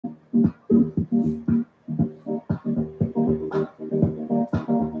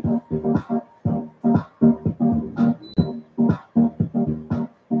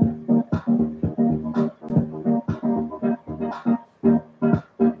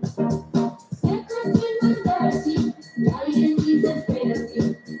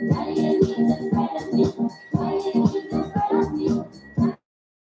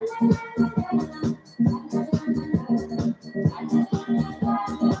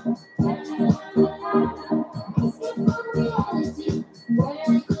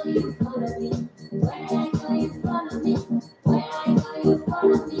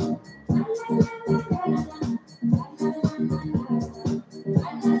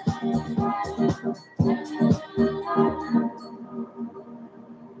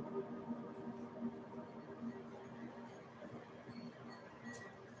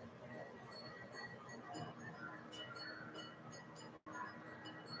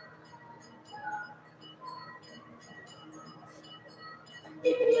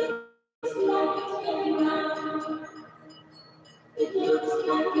It looks like it's going round. It looks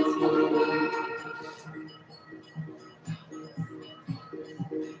like it's going round.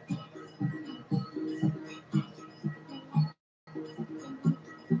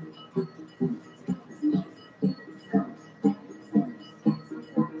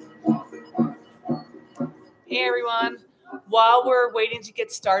 Hey everyone. While we're waiting to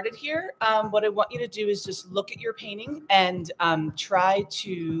get started here, what I want you to do is just look at your painting and try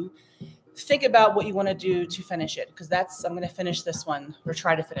to think about what you want to do to finish it, because I'm going to finish this one or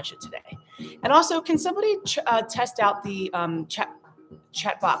try to finish it today. And also, can somebody test out the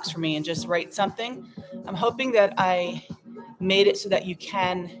chat box for me and just write something? I'm hoping that I made it so that you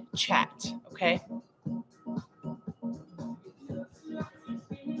can chat, okay?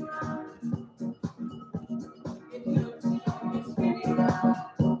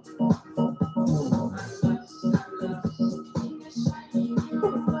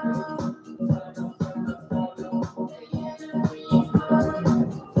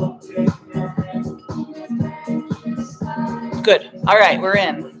 Good. All right, we're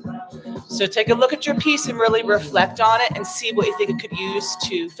in. So take a look at your piece and really reflect on it and see what you think it could use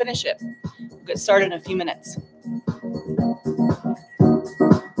to finish it. We'll get started in a few minutes.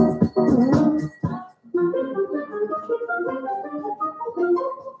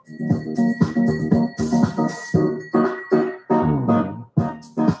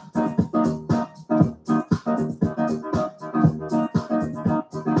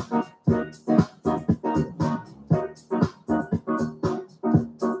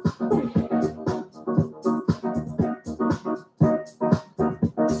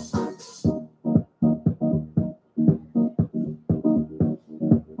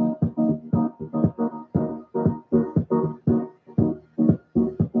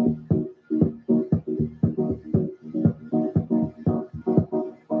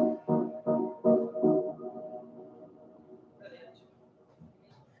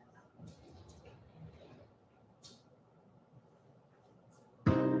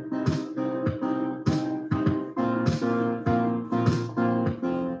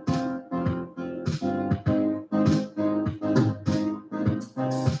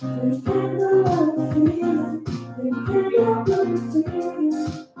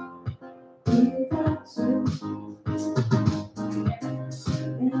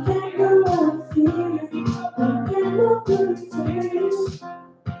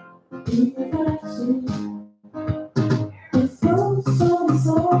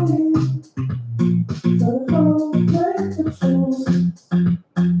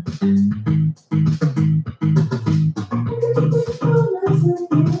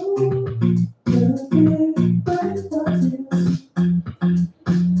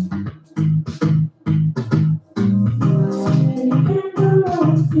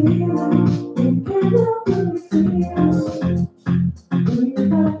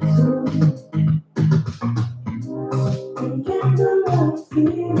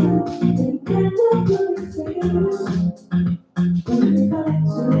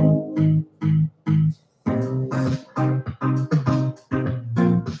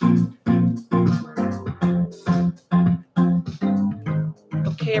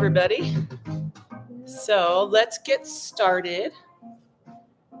 Okay, everybody. So let's get started.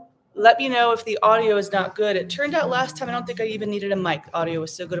 Let me know if the audio is not good. It turned out last time I don't think I even needed a mic. Audio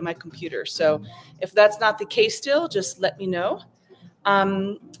was so good on my computer. So if that's not the case still, just let me know.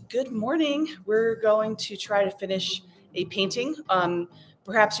 Good morning. We're going to try to finish a painting.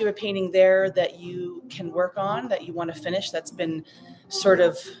 Perhaps you have a painting there that you can work on, that you want to finish, that's been sort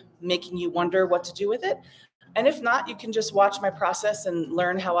of making you wonder what to do with it. And if not, you can just watch my process and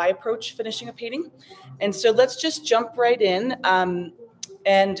learn how I approach finishing a painting. And so let's just jump right in.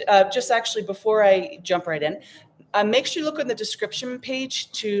 Just actually, before I jump right in, make sure you look on the description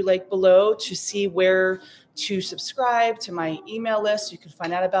page to below to see where to subscribe to my email list. So you can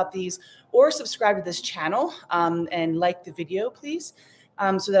find out about these, or subscribe to this channel and like the video, please,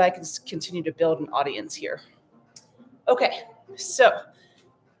 so that I can continue to build an audience here. Okay, so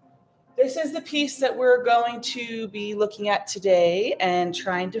this is the piece that we're going to be looking at today and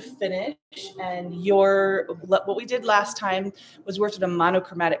trying to finish. And what we did last time was worked with a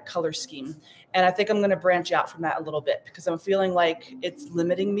monochromatic color scheme. And I think I'm going to branch out from that a little bit because I'm feeling like it's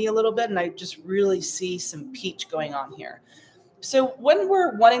limiting me a little bit. And I just really see some peach going on here. So when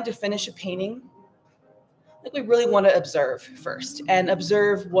we're wanting to finish a painting, I think we really want to observe first and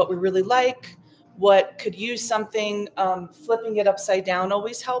observe what we really like, what could use something. Flipping it upside down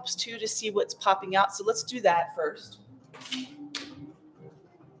always helps too, to see what's popping out. So let's do that first.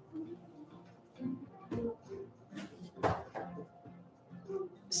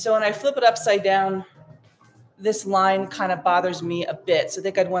 So when I flip it upside down, this line kind of bothers me a bit. So I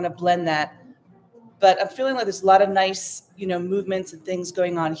think I'd want to blend that. But I'm feeling like there's a lot of nice, movements and things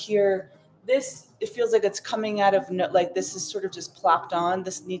going on here. This, it feels like it's coming out of, like this is sort of just plopped on.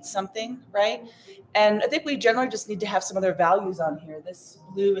 This needs something, right? And I think we generally just need to have some other values on here. This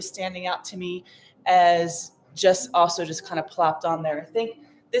blue is standing out to me as just kind of plopped on there. I think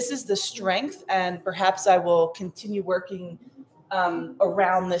this is the strength, and perhaps I will continue working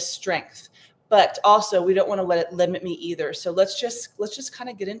around this strength. But also, we don't want to let it limit me either. So let's just kind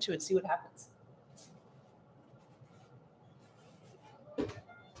of get into it, see what happens.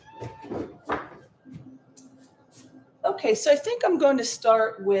 Okay, so I think I'm going to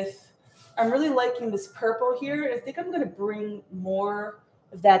start with, I'm really liking this purple here. I think I'm going to bring more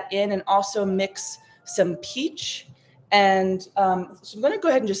of that in and also mix some peach. And so I'm going to go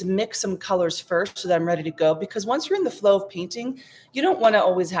ahead and just mix some colors first so that I'm ready to go. Because once you're in the flow of painting, you don't want to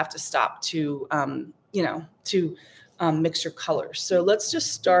always have to stop to, mix your colors. So let's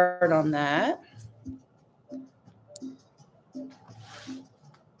just start on that.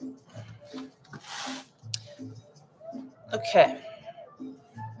 Okay,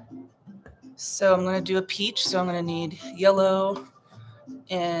 so I'm going to do a peach. So I'm going to need yellow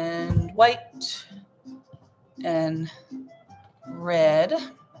and white and red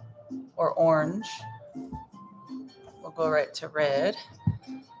or orange. We'll go right to red.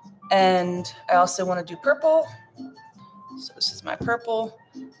 And I also want to do purple. So this is my purple.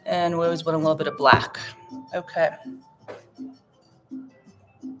 And we always want a little bit of black. Okay.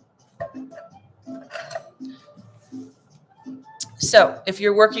 So if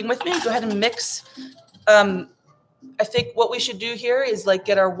you're working with me, go ahead and mix. I think what we should do here is like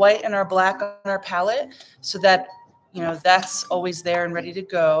get our white and our black on our palette so that, that's always there and ready to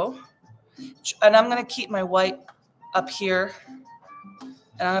go. And I'm going to keep my white up here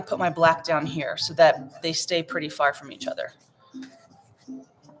and I'm going to put my black down here so that they stay pretty far from each other.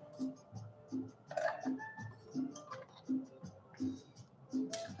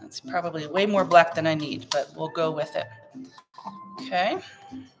 That's probably way more black than I need, but we'll go with it. Okay.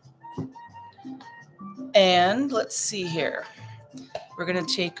 And let's see here. We're going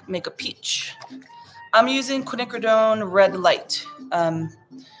to make a peach. I'm using quinacridone red light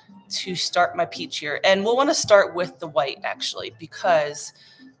to start my peach here. And we'll want to start with the white actually, because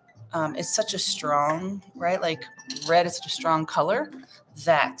it's such a strong, right? Like red is such a strong color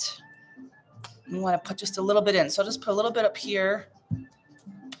that we want to put just a little bit in. So I'll just put a little bit up here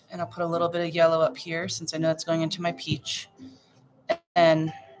and I'll put a little bit of yellow up here since I know it's going into my peach.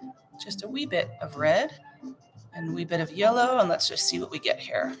 And just a wee bit of red and a wee bit of yellow, and let's just see what we get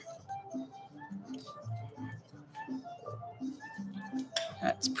here.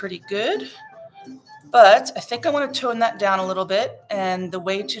 That's pretty good, but I think I want to tone that down a little bit. And the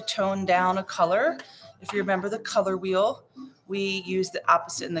way to tone down a color, if you remember the color wheel, we use the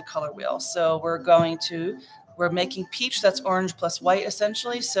opposite in the color wheel. So we're making peach, that's orange plus white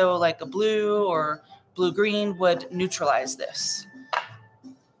essentially. So like a blue or blue-green would neutralize this.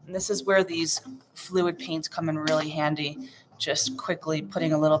 And this is where these fluid paints come in really handy, just quickly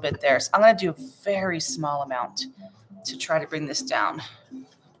putting a little bit there. So I'm going to do a very small amount to try to bring this down.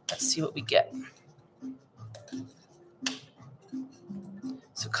 Let's see what we get.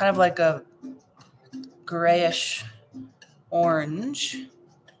 So kind of like a grayish orange.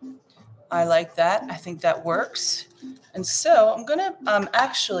 I like that. I think that works. And so I'm going to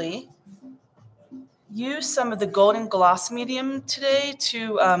actually use some of the golden gloss medium today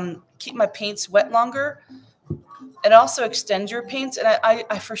to keep my paints wet longer and also extend your paints. And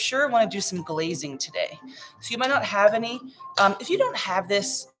I for sure want to do some glazing today. So you might not have any. If you don't have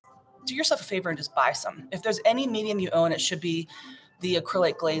this, do yourself a favor and just buy some. If there's any medium you own, it should be the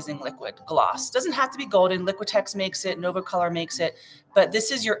acrylic glazing liquid gloss. It doesn't have to be golden. Liquitex makes it, Nova Color makes it, but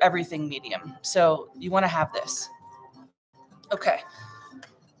this is your everything medium. So you want to have this. Okay.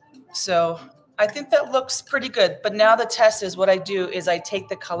 So I think that looks pretty good, but now the test is what I do is I take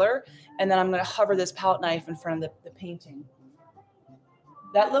the color and then I'm going to hover this palette knife in front of the painting.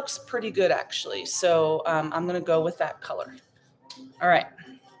 That looks pretty good actually. So I'm going to go with that color. All right.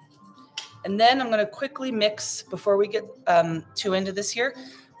 And then I'm going to quickly mix before we get too into this here.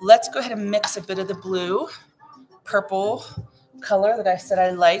 Let's go ahead and mix a bit of the blue, purple color that I said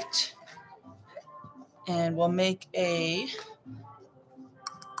I liked. And we'll make a,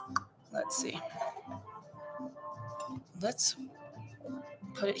 let's see. Let's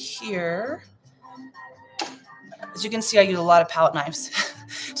put it here. As you can see, I use a lot of palette knives.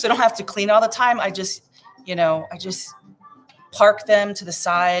 So I don't have to clean all the time. I just park them to the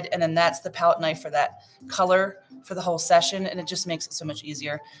side, and then that's the palette knife for that color for the whole session, and it just makes it so much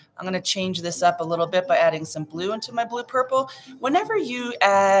easier. I'm going to change this up a little bit by adding some blue into my blue purple. Whenever you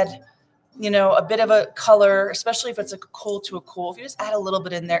add, you know, a bit of a color, especially if it's like a cool to a cool, if you just add a little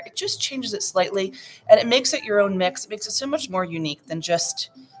bit in there, it just changes it slightly, and it makes it your own mix. It makes it so much more unique than just,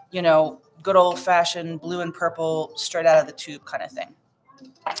 you know, good old fashioned blue and purple straight out of the tube kind of thing.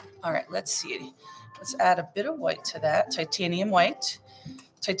 All right, let's see. Let's add a bit of white to that, titanium white.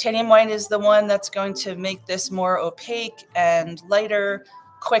 Titanium white is the one that's going to make this more opaque and lighter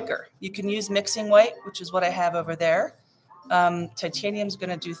quicker. You can use mixing white, which is what I have over there. Titanium is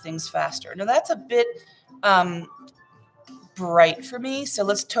going to do things faster. Now that's a bit bright for me, so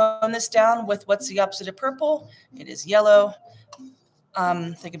let's tone this down with what's the opposite of purple. It is yellow.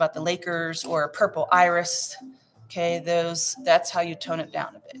 Think about the Lakers or purple iris. Okay, that's how you tone it down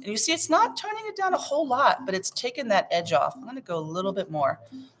a bit. And you see it's not toning it down a whole lot, but it's taken that edge off. I'm going to go a little bit more.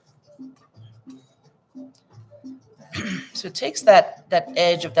 So it takes that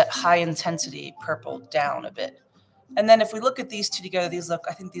edge of that high intensity purple down a bit. And then if we look at these two together,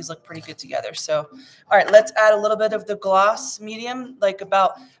 I think these look pretty good together. So, all right, let's add a little bit of the gloss medium, like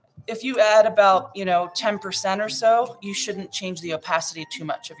if you add about, you know, 10% or so, you shouldn't change the opacity too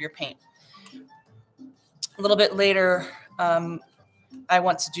much of your paint. A little bit later, I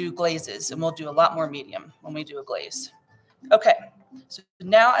want to do glazes, and we'll do a lot more medium when we do a glaze. Okay, so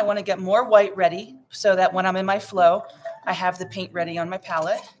now I want to get more white ready so that when I'm in my flow, I have the paint ready on my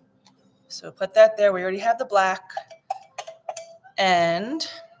palette. So put that there. We already have the black. And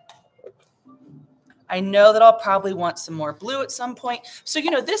I know that I'll probably want some more blue at some point. So, you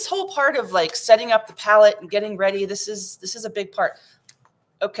know, this whole part of like setting up the palette and getting ready, this is a big part.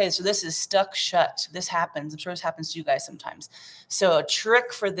 Okay, so this is stuck shut. This happens. I'm sure this happens to you guys sometimes. So a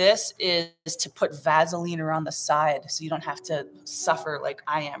trick for this is to put Vaseline around the side so you don't have to suffer like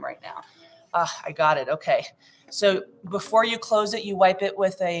I am right now. I got it. Okay. So before you close it, you wipe it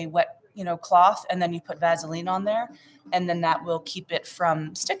with a wet, you know, cloth, and then you put Vaseline on there, and then that will keep it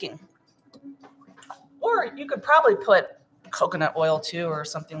from sticking. Or you could probably put coconut oil too or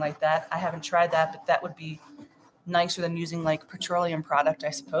something like that. I haven't tried that, but that would be nicer than using like petroleum product, I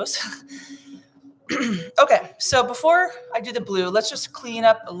suppose. Okay, so before I do the blue, let's just clean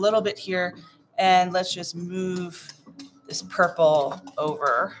up a little bit here, and let's just move this purple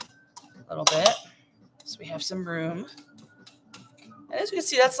over a little bit so we have some room. And as you can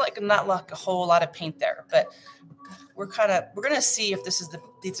see, that's like not like a whole lot of paint there, but we're going to see if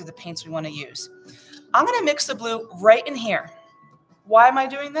these are the paints we want to use. I'm going to mix the blue right in here. Why am I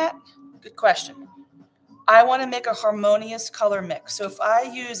doing that? Good question. I want to make a harmonious color mix. So if I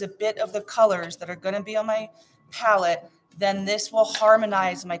use a bit of the colors that are going to be on my palette, then this will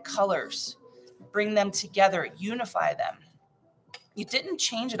harmonize my colors, bring them together, unify them. You didn't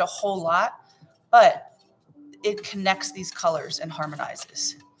change it a whole lot, but it connects these colors and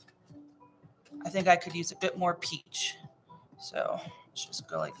harmonizes. I think I could use a bit more peach. So let's just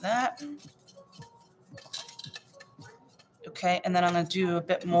go like that. Okay, and then I'm going to do a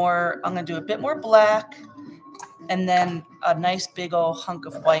bit more. I'm going to do a bit more black, and then a nice big old hunk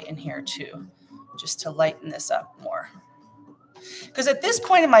of white in here too, just to lighten this up more. Because at this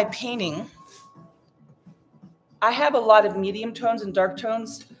point in my painting, I have a lot of medium tones and dark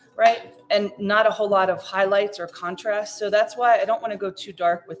tones, right? And not a whole lot of highlights or contrast. So that's why I don't want to go too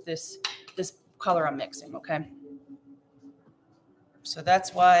dark with this color I'm mixing, okay? So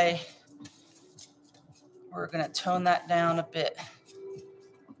that's why we're going to tone that down a bit.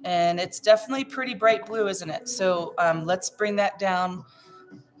 And it's definitely pretty bright blue, isn't it? So let's bring that down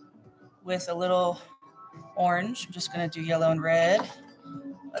with a little orange. I'm just going to do yellow and red.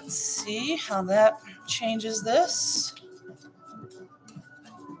 Let's see how that changes this.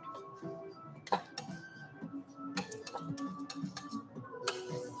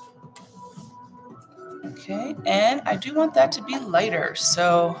 Okay, and I do want that to be lighter,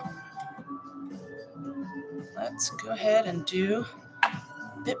 so let's go ahead and do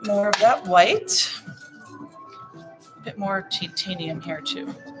a bit more of that white, a bit more titanium here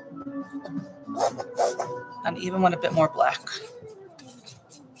too, and even want a bit more black.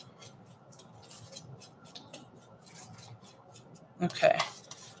 Okay,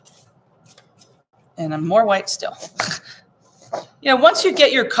 and more white still. You know, once you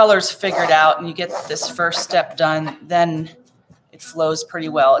get your colors figured out and you get this first step done, then it flows pretty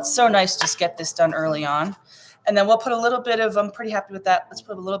well. It's so nice to just get this done early on. And then we'll put a little bit of, I'm pretty happy with that. Let's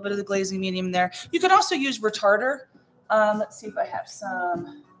put a little bit of the glazing medium there. You can also use retarder. Let's see if I have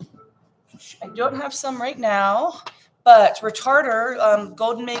some. I don't have some right now, But retarder,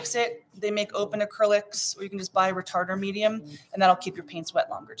 Golden makes it. They make open acrylics, or you can just buy retarder medium, and that'll keep your paints wet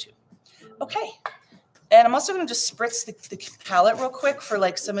longer too. Okay. And I'm also going to just spritz the palette real quick for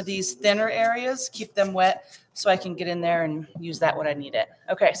like some of these thinner areas, keep them wet so I can get in there and use that when I need it.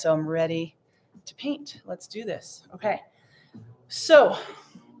 Okay, so I'm ready to paint. Let's do this. Okay, so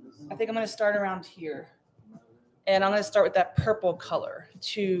I think I'm going to start around here. And I'm going to start with that purple color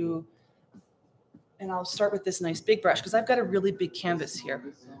and I'll start with this nice big brush because I've got a really big canvas here.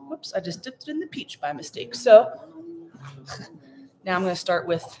 Whoops, I just dipped it in the peach by mistake. So now I'm going to start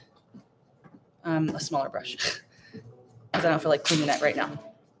with a smaller brush because I don't feel like cleaning that right now.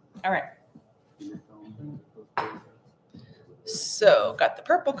 All right. So got the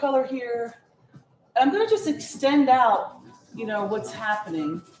purple color here. I'm going to just extend out, you know, what's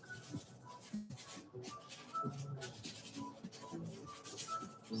happening.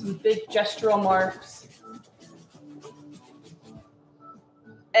 Some big gestural marks.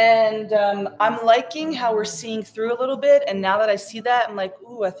 And I'm liking how we're seeing through a little bit. And now that I see that, I'm like,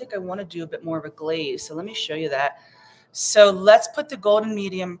 ooh, I think I want to do a bit more of a glaze. So let me show you that. So let's put the golden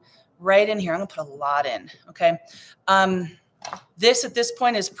medium right in here. I'm going to put a lot in, okay? This at this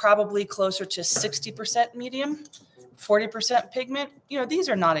point is probably closer to 60% medium, 40% pigment. You know, these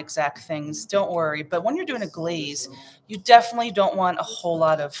are not exact things. Don't worry. But when you're doing a glaze, you definitely don't want a whole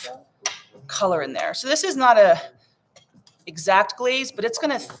lot of color in there. So this is not a exact glaze, but it's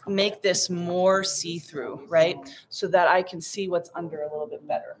going to make this more see-through, right? So that I can see what's under a little bit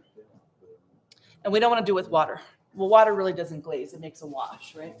better. And we don't want to do it with water. Well, water really doesn't glaze. It makes a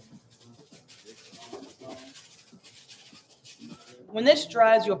wash, right? When this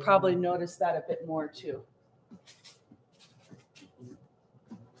dries, you'll probably notice that a bit more too.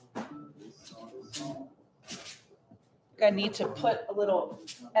 I need to put a little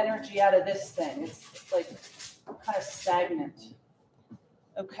energy out of this thing. It's like kind of stagnant.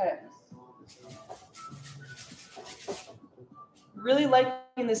 Okay. Really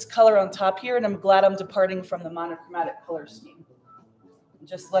liking this color on top here, and I'm glad I'm departing from the monochromatic color scheme. I'm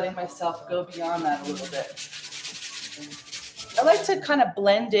just letting myself go beyond that a little bit. I like to kind of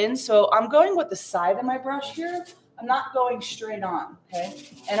blend in, so I'm going with the side of my brush here. I'm not going straight on, okay?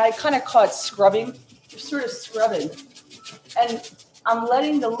 And I kind of call it scrubbing. You're sort of scrubbing. And I'm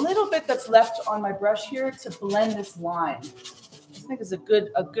letting the little bit that's left on my brush here to blend this line. I think it's a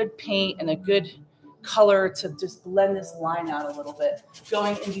good paint and a good color to just blend this line out a little bit,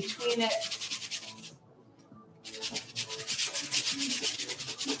 going in between it.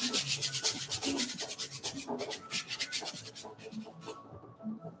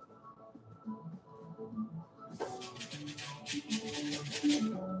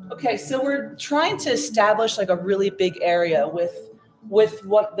 Okay, so we're trying to establish like a really big area with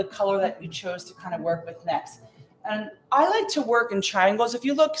what the color that you chose to kind of work with next. And I like to work in triangles. If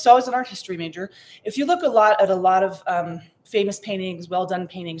you look, so I was an art history major. If you look at a lot of famous paintings, well-done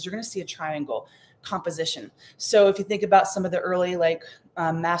paintings, you're going to see a triangle composition. So if you think about some of the early like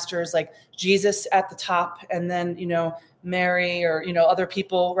masters, like Jesus at the top, and then, you know, Mary or, you know, other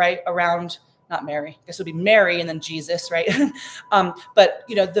people right around, not Mary, I guess it would be Mary and then Jesus, right? But,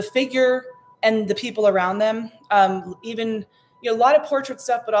 you know, the figure and the people around them, even, you know, a lot of portrait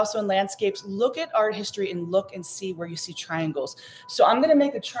stuff, but also in landscapes. Look at art history and look and see where you see triangles. So I'm going to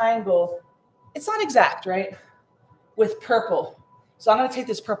make a triangle. It's not exact, right? With purple. So I'm going to take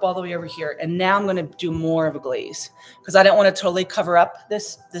this purple all the way over here. And now I'm going to do more of a glaze because I don't want to totally cover up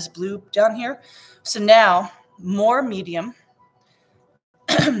this blue down here. So now more medium.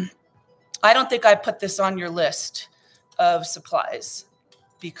 I don't think I put this on your list of supplies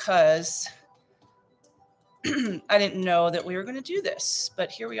because I didn't know that we were going to do this, but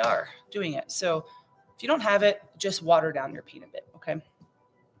here we are doing it. So if you don't have it, just water down your paint a bit, okay?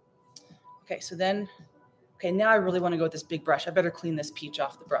 Okay, so then, okay, now I really want to go with this big brush. I better clean this peach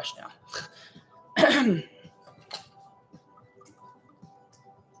off the brush now.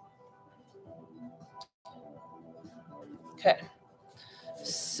 Okay,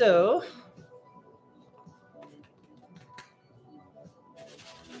 so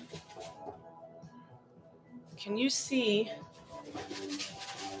can you see,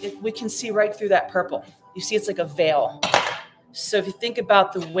 we can see right through that purple. You see it's like a veil. So if you think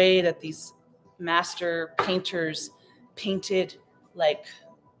about the way that these master painters painted like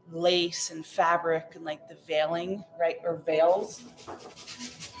lace and fabric and like the veiling, right, or veils,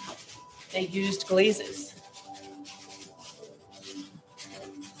 they used glazes.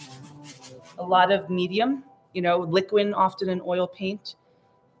 A lot of medium, you know, liquid often in oil paint.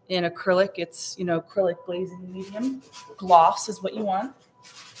 In acrylic, it's, you know, acrylic glazing medium. Gloss is what you want.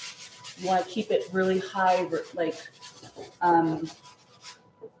 You want to keep it really high, like want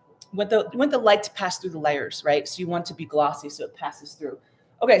the light to pass through the layers, right? So you want to be glossy so it passes through.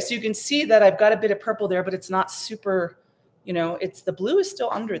 Okay, so you can see that I've got a bit of purple there, but it's not super, you know, it's the blue is still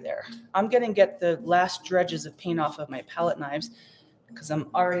under there. I'm going to get the last dredges of paint off of my palette knives because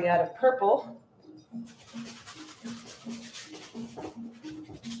I'm already out of purple.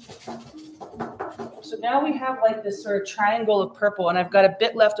 So now we have like this sort of triangle of purple, and I've got a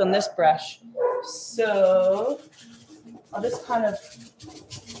bit left on this brush. So I'll just kind of,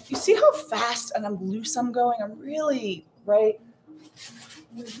 you see how fast and I'm loose I'm going? I'm really, right?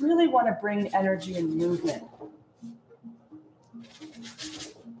 We really want to bring energy and movement.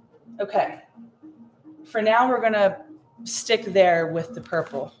 Okay. For now, we're going to stick there with the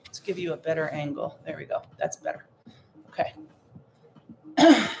purple. Let's give you a better angle. There we go. That's better. Okay.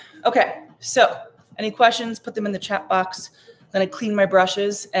 Okay. So any questions, put them in the chat box. I'm going to clean my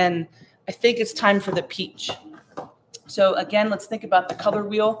brushes, and I think it's time for the peach. So again, let's think about the color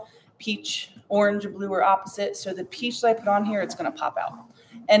wheel. Peach, orange, and blue are opposite. So the peach that I put on here, it's going to pop out.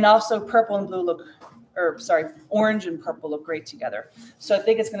 And also purple and blue look, or sorry, orange and purple look great together. So I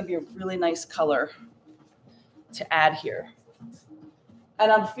think it's going to be a really nice color to add here.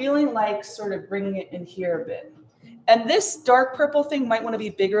 And I'm feeling like sort of bringing it in here a bit. And this dark purple thing might want to be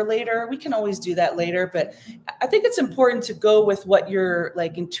bigger later. We can always do that later, but I think it's important to go with what you're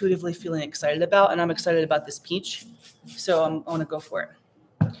like intuitively feeling excited about. And I'm excited about this peach. So I want to go for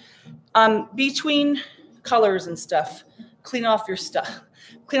it. Between colors and stuff, clean off your stuff.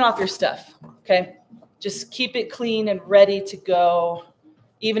 Clean off your stuff, okay? Just keep it clean and ready to go.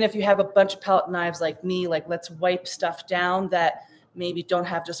 Even if you have a bunch of palette knives like me, like let's wipe stuff down that maybe don't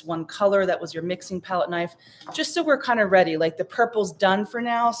have just one color. That was your mixing palette knife, just so we're kind of ready. Like the purple's done for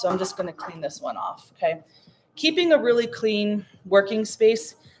now, so I'm just going to clean this one off, okay? Keeping a really clean working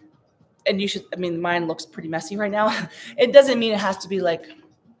space, and you should, I mean, mine looks pretty messy right now. It doesn't mean it has to be like,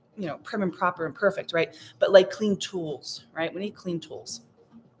 you know, prim and proper and perfect, right? But like clean tools, right? We need clean tools.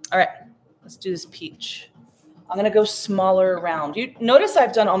 All right, let's do this peach. I'm going to go smaller around. You notice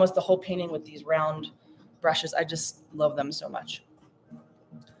I've done almost the whole painting with these round brushes. I just love them so much.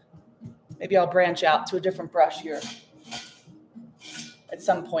 Maybe I'll branch out to a different brush here at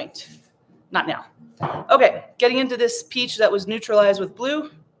some point. Not now. Okay, getting into this peach that was neutralized with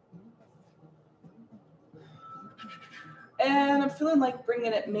blue. And I'm feeling like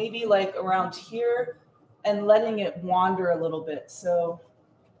bringing it maybe like around here and letting it wander a little bit. So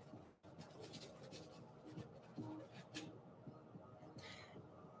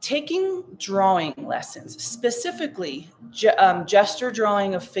taking drawing lessons, specifically gesture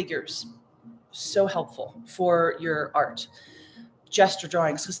drawing of figures, so helpful for your art. Gesture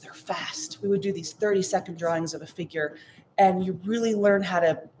drawings, because they're fast. We would do these 30-second drawings of a figure, and you really learn how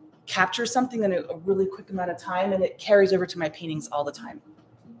to capture something in a really quick amount of time, and it carries over to my paintings all the time.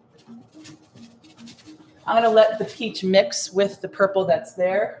 I'm going to let the peach mix with the purple that's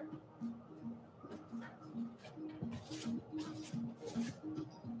there.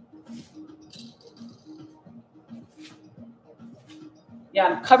 Yeah,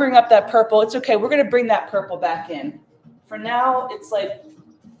 I'm covering up that purple. It's okay. We're going to bring that purple back in. For now, it's like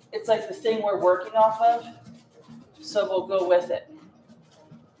the thing we're working off of. So we'll go with it.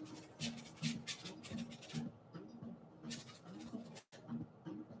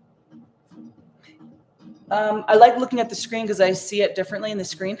 I like looking at the screen because I see it differently in the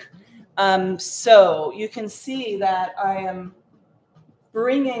screen. So you can see that I am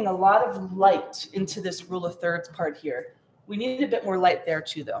bringing a lot of light into this rule of thirds part here. We need a bit more light there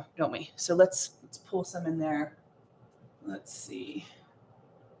too, though, don't we? So let's pull some in there. Let's see.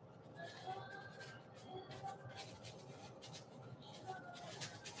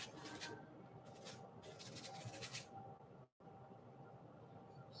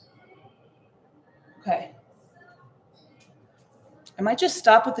 Okay. I might just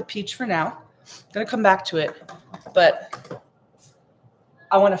stop with the peach for now. I'm going to come back to it, but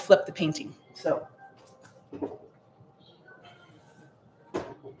I want to flip the painting. So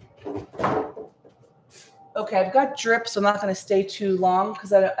okay, I've got drips, so I'm not going to stay too long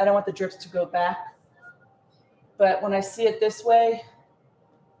because I don't want the drips to go back. But when I see it this way,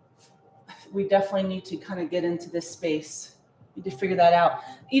 we definitely need to kind of get into this space. Need to figure that out.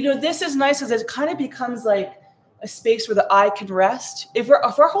 You know, this is nice because it kind of becomes like a space where the eye can rest. If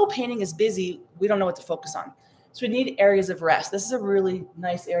our whole painting is busy, we don't know what to focus on. So we need areas of rest. This is a really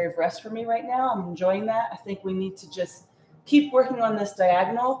nice area of rest for me right now. I'm enjoying that. I think we need to just keep working on this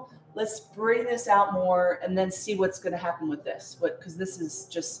diagonal. Let's bring this out more and then see what's going to happen with this. Because this is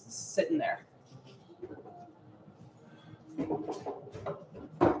just sitting there.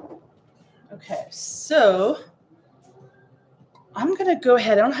 Okay, so going to go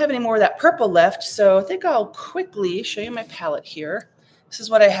ahead. I don't have any more of that purple left, so I think I'll quickly show you my palette here. This is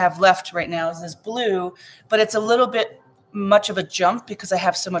what I have left right now is this blue, but it's a little bit much of a jump because I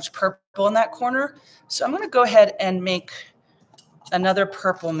have so much purple in that corner. So I'm going to go ahead and make another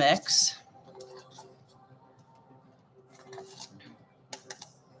purple mix.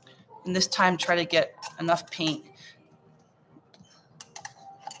 And this time try to get enough paint.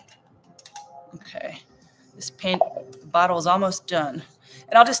 Okay, this paint bottle is almost done.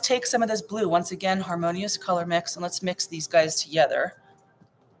 And I'll just take some of this blue, once again, harmonious color mix, and let's mix these guys together.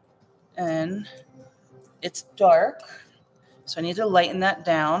 And it's dark, so I need to lighten that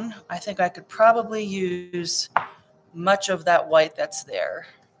down. I think I could probably use much of that white that's there.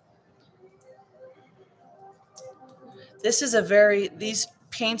 This is these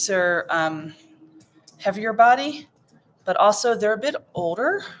paints are heavier body, but also they're a bit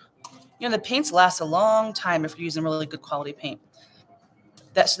older. You know, the paints last a long time if you're using really good quality paint.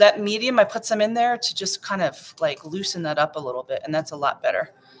 So that medium, I put some in there to just kind of like loosen that up a little bit, and that's a lot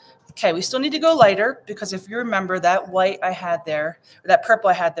better. Okay, we still need to go lighter because if you remember that white I had there, or that purple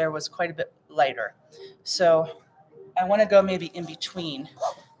I had there was quite a bit lighter. So I want to go maybe in between,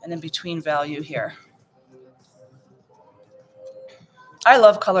 an in-between value here. I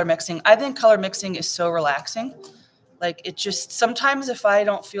love color mixing. I think color mixing is so relaxing. Like it just, sometimes if I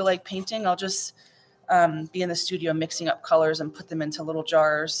don't feel like painting, I'll just be in the studio mixing up colors and put them into little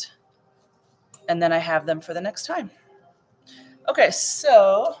jars. And then I have them for the next time. Okay,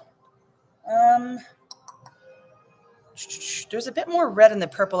 so there's a bit more red in the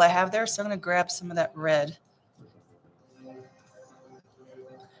purple I have there, so I'm going to grab some of that red.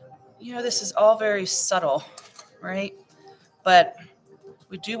 You know, this is all very subtle, right? But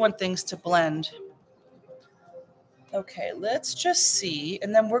we do want things to blend. Okay, let's just see,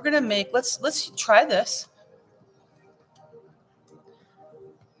 and then we're going to make, let's try this.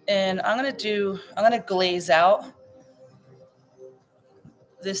 And I'm going to glaze out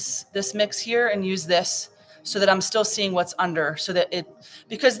this mix here and use this so that I'm still seeing what's under, so that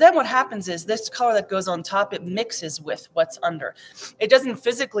because then what happens is this color that goes on top, it mixes with what's under. It doesn't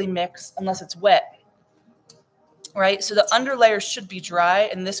physically mix unless it's wet, right? So the under layer should be dry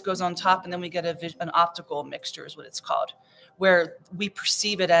and this goes on top, and then we get an optical mixture is what it's called, where we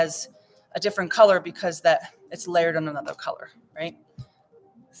perceive it as a different color because that it's layered on another color, right?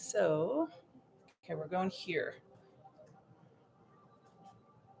 So, okay, we're going here.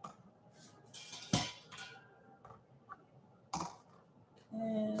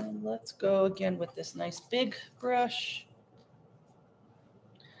 And let's go again with this nice big brush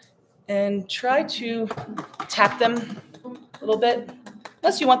and try to tap them a little bit,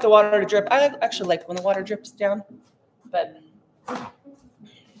 unless you want the water to drip. I actually like when the water drips down, but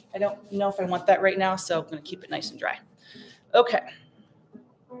I don't know if I want that right now, so I'm going to keep it nice and dry. Okay.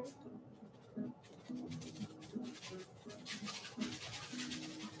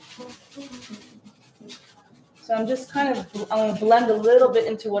 So I'm just I'm going to blend a little bit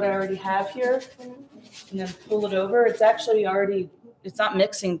into what I already have here and then pull it over. It's actually it's not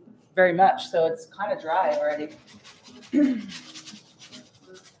mixing very much, so it's kind of dry already.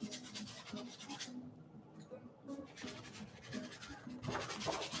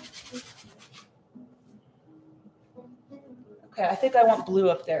 Okay, I think I want blue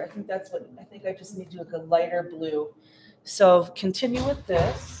up there. I think I just need to do a lighter blue. So continue with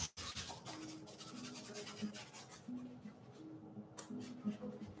this.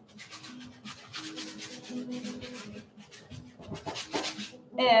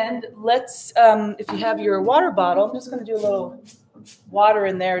 And let's, if you have your water bottle, I'm just going to do a little water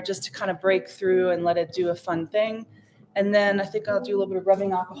in there just to kind of break through and let it do a fun thing. And then I think I'll do a little bit of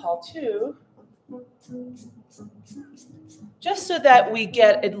rubbing alcohol too, just so that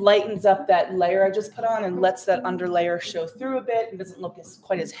it lightens up that layer I just put on and lets that under layer show through a bit and doesn't look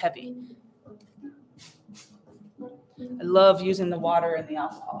quite as heavy. I love using the water and the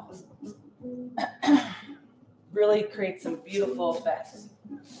alcohol. Really creates some beautiful effects.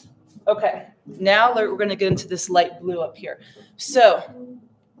 Okay, now we're going to get into this light blue up here. So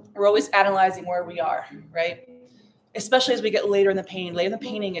we're always analyzing where we are, right? Especially as we get later in the painting. Later in the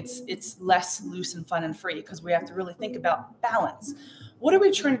painting, it's less loose and fun and free because we have to really think about balance. What are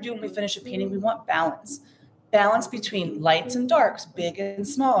we trying to do when we finish a painting? We want balance. Balance between lights and darks, big and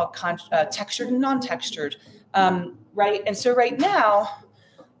small, textured and non-textured, right? And so right now,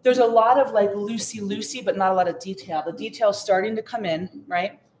 there's a lot of like loosey-loosey, but not a lot of detail. The detail's starting to come in,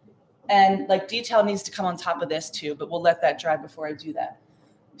 right? And like detail needs to come on top of this too, but we'll let that dry before I do that.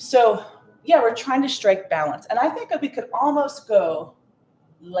 So yeah, we're trying to strike balance. And I think that we could almost go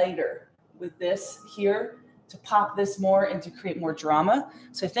lighter with this here to pop this more and to create more drama.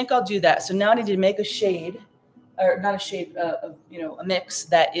 So I think I'll do that. So now I need to make a shade, or not a shade, a mix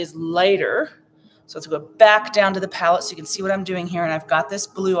that is lighter. So let's go back down to the palette so you can see what I'm doing here. And I've got this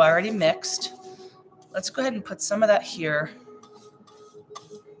blue already mixed. Let's go ahead and put some of that here.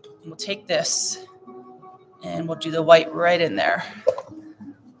 And we'll take this and we'll do the white right in there.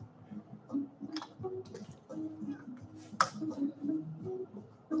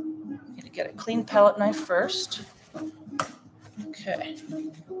 Need to get a clean palette knife first. Okay.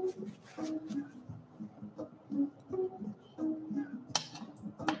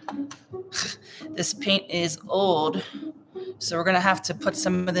 This paint is old, so we're going to have to put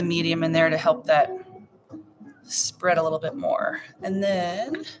some of the medium in there to help that spread a little bit more. And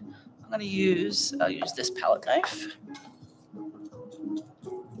then I'll use this palette knife.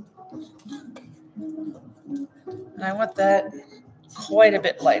 And I want that quite a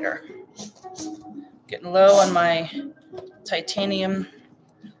bit lighter. Getting low on my titanium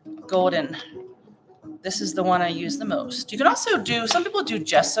golden. This is the one I use the most. You can also do, some people do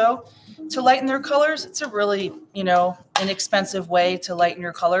gesso to lighten their colors. It's a really, inexpensive way to lighten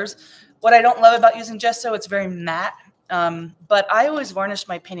your colors. What I don't love about using gesso, it's very matte, but I always varnish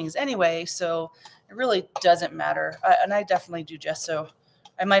my paintings anyway, so it really doesn't matter. And I definitely do gesso.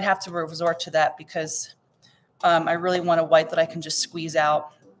 I might have to resort to that because I really want a white that I can just squeeze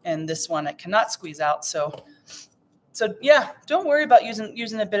out, and this one I cannot squeeze out. So yeah, don't worry about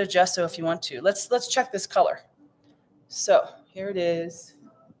using a bit of gesso if you want to. Let's check this color. So here it is.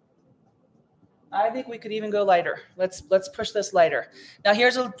 I think we could even go lighter. Let's push this lighter. Now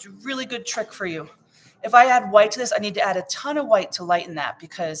here's a really good trick for you. If I add white to this, I need to add a ton of white to lighten that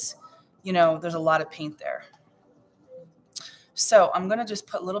because, there's a lot of paint there. So I'm going to just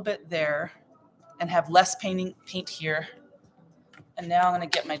put a little bit there and have less paint here. And now I'm going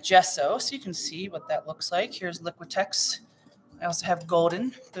to get my gesso so you can see what that looks like. Here's Liquitex. I also have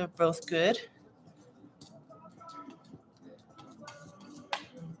golden. They're both good.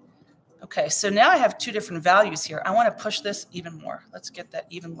 Okay, so now I have two different values here. I want to push this even more. Let's get that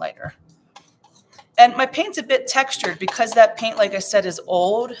even lighter. And my paint's a bit textured because that paint, like I said, is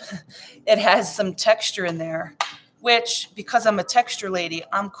old. It has some texture in there, which, because I'm a texture lady,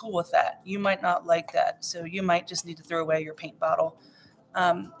 I'm cool with that. You might not like that, so you might just need to throw away your paint bottle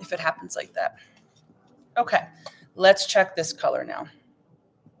if it happens like that. Okay, let's check this color now.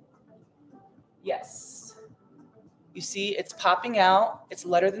 Yes. You see, it's popping out. It's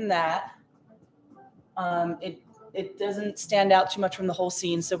lighter than that. It doesn't stand out too much from the whole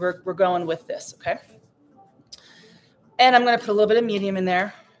scene, so we're going with this, okay? And I'm going to put a little bit of medium in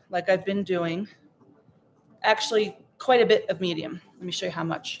there, like I've been doing. Actually, quite a bit of medium. Let me show you how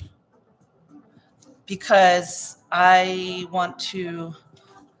much. Because I want to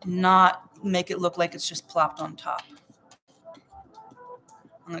not make it look like it's just plopped on top.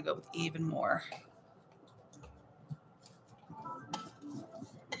 I'm going to go with even more.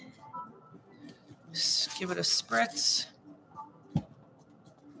 Just give it a spritz.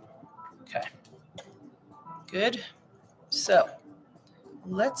 Okay, good. So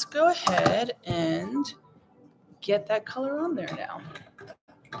let's go ahead and get that color on there now.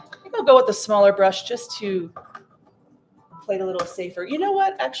 I think I'll go with the smaller brush just to play it a little safer. You know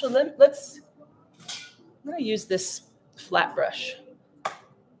what? Actually, I'm going to use this flat brush. I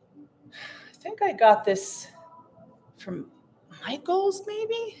think I got this from Michael's,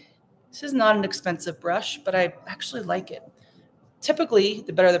 maybe? This is not an expensive brush, but I actually like it. Typically,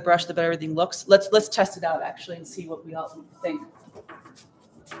 the better the brush, the better everything looks. Let's test it out, actually, and see what we all think.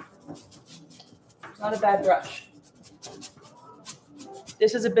 It's not a bad brush.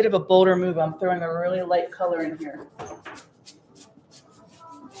 This is a bit of a bolder move. I'm throwing a really light color in here.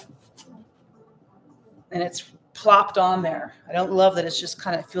 And it's plopped on there. I don't love that it's just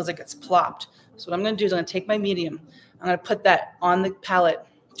kind of feels like it's plopped. So what I'm going to do is I'm going to take my medium. I'm going to put that on the palette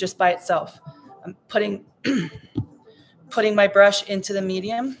just by itself. I'm putting my brush into the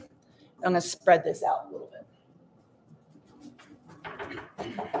medium. I'm going to spread this out a little bit.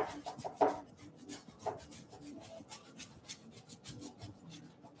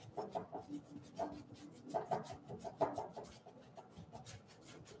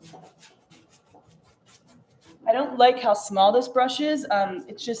 I don't like how small this brush is.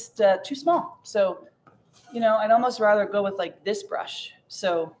 It's just too small. So, I'd almost rather go with like this brush.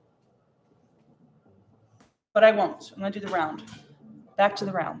 So, but I won't. I'm going to do the round. Back to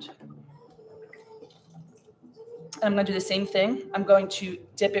the round. And I'm going to do the same thing. I'm going to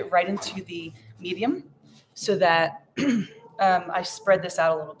dip it right into the medium so that I spread this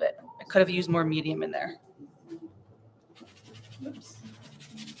out a little bit. I could have used more medium in there. Oops.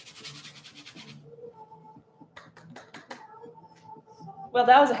 Well,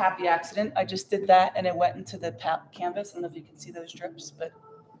 that was a happy accident. I just did that and it went into the canvas. I don't know if you can see those drips, but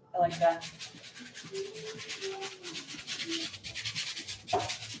I like that.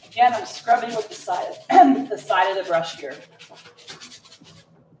 Again, I'm scrubbing with the side of the brush here.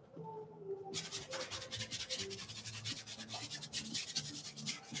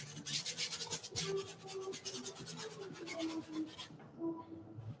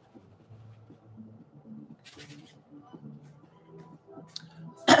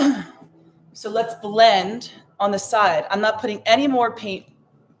 So let's blend on the side. I'm not putting any more paint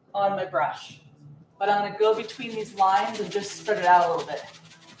on my brush, but I'm going to go between these lines and just spread it out a little bit.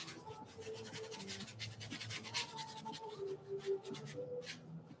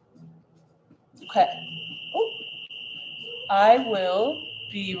 Okay. Oh, I will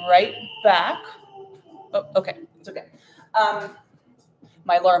be right back. Oh, okay. It's okay.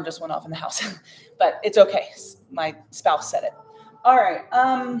 My alarm just went off in the house, but it's okay. My spouse said it. All right.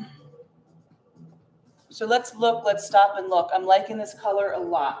 So let's look. Let's stop and look. I'm liking this color a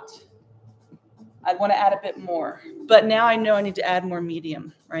lot. I want to add a bit more, but now I know I need to add more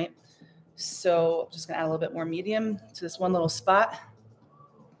medium, right? So I'm just going to add a little bit more medium to this one little spot.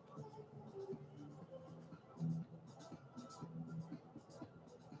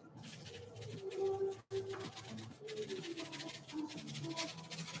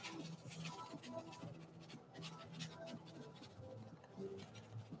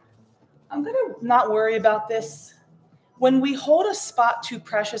 I'm going to not worry about this. When we hold a spot too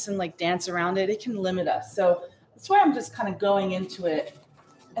precious and like dance around it, it can limit us. So that's why I'm just kind of going into it.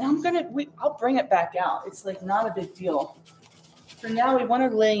 And I'll bring it back out. It's like not a big deal. For now, we want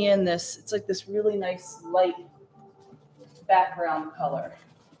to lay in this. It's like this really nice light background color.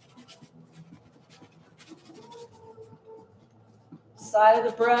 Side of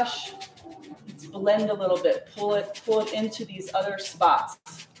the brush, let's blend a little bit. Pull it into these other spots.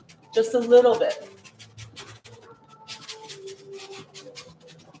 Just a little bit.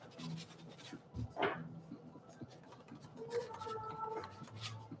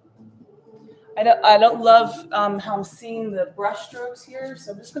 I don't love how I'm seeing the brush strokes here,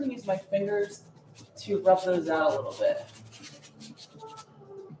 so I'm just going to use my fingers to rub those out a little bit.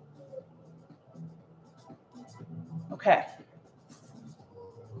 Okay.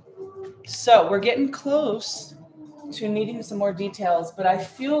 So we're getting close to needing some more details, but I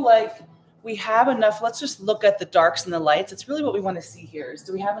feel like we have enough. Let's just look at the darks and the lights. It's really what we want to see here is,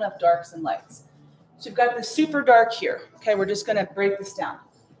 do we have enough darks and lights? So we've got the super dark here. Okay, we're just going to break this down.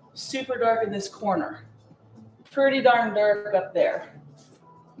 Super dark in this corner. Pretty darn dark up there.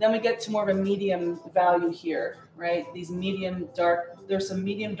 Then we get to more of a medium value here, right? These medium dark, there's some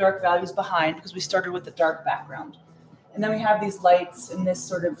medium dark values behind because we started with the dark background. And then we have these lights in this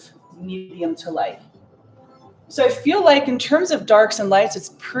sort of medium to light. So I feel like in terms of darks and lights,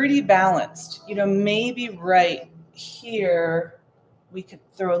 it's pretty balanced. You know, maybe right here, we could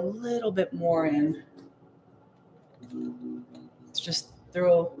throw a little bit more in. Let's just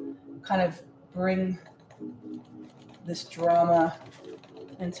kind of bring this drama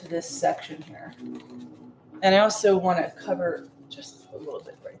into this section here. And I also want to cover just a little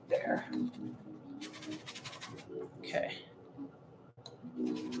bit right there. Okay.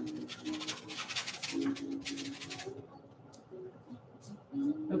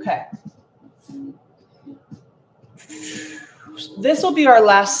 Okay. This will be our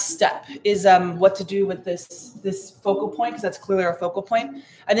last step, is what to do with this focal point, because that's clearly our focal point.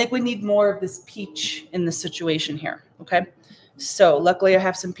 I think we need more of this peach in this situation here, okay? So luckily I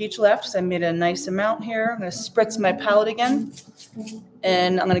have some peach left, so I made a nice amount here. I'm going to spritz my palette again,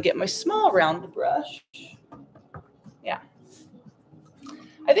 and I'm going to get my small round brush. Yeah.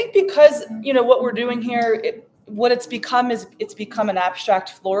 I think because, you know, what we're doing here, what it's become is it's become an abstract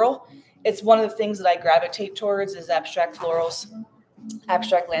floral. It's one of the things that I gravitate towards is abstract florals,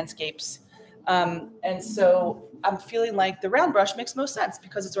 abstract landscapes. And so I'm feeling like the round brush makes most sense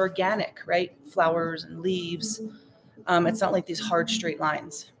because it's organic, right? Flowers and leaves. It's not like these hard straight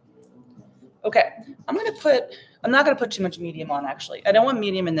lines. Okay, I'm not going to put too much medium on, actually. I don't want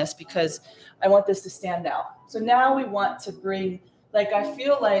medium in this because I want this to stand out. So now we want to bring, like, I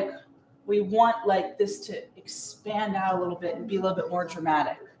feel like we want like this to expand out a little bit and be a little bit more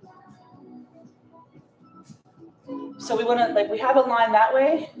dramatic. So we want to, like, we have a line that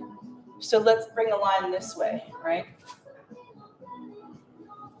way. So let's bring a line this way, right?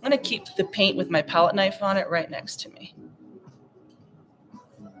 I'm going to keep the paint with my palette knife on it right next to me.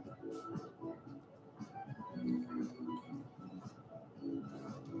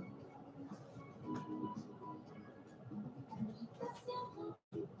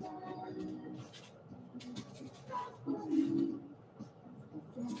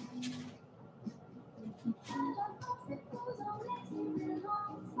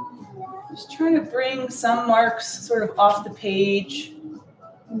 Just trying to bring some marks sort of off the page.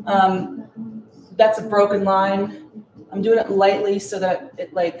 That's a broken line. I'm doing it lightly so that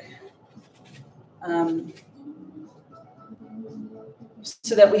it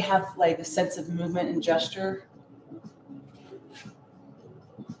so that we have like a sense of movement and gesture.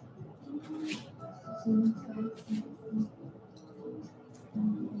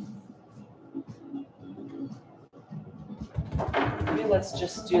 Maybe let's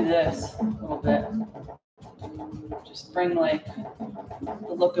just do this a little bit. Just bring like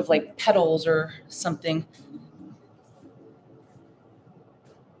the look of like petals or something.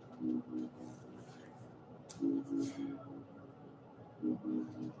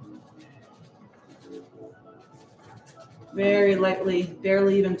 Very lightly,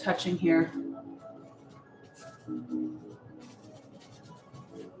 barely even touching here.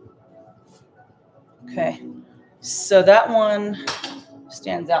 Okay, so that one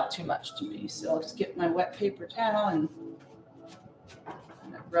stands out too much to me. So I'll just get my wet paper towel and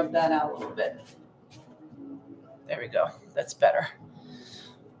rub that out a little bit. There we go. That's better.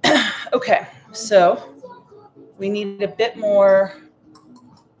 Okay, so we need a bit more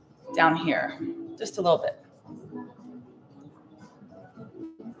down here, just a little bit.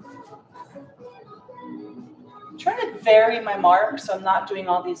 I'm trying to vary my mark so I'm not doing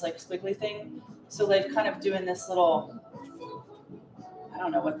all these like squiggly things. So like kind of doing this little, I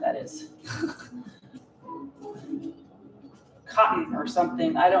don't know what that is. Cotton or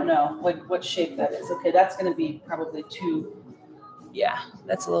something. I don't know like what shape that is. Okay, that's going to be probably too, yeah,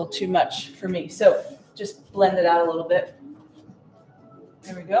 that's a little too much for me. So just blend it out a little bit.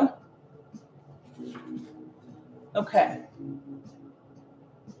 There we go. Okay.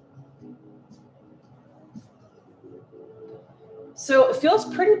 So it feels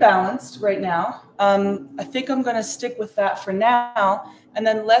pretty balanced right now. I think I'm going to stick with that for now. And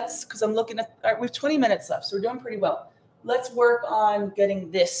then because I'm looking at, we have 20 minutes left, so we're doing pretty well. Let's work on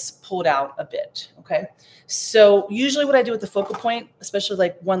getting this pulled out a bit, okay? So usually what I do with the focal point, especially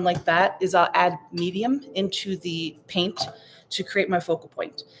like one like that, is I'll add medium into the paint to create my focal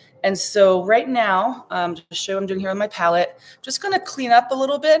point. And so right now, to show what I'm doing here on my palette, just going to clean up a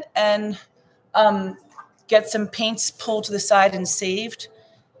little bit and get some paints pulled to the side and saved.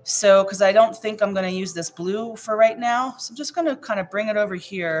 So, because I don't think I'm going to use this blue for right now. So I'm just going to kind of bring it over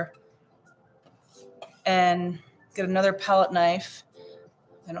here and get another palette knife.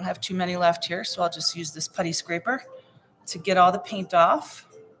 I don't have too many left here, so I'll just use this putty scraper to get all the paint off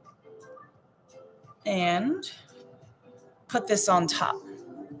and put this on top.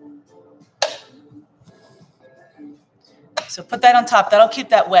 So put that on top. That'll keep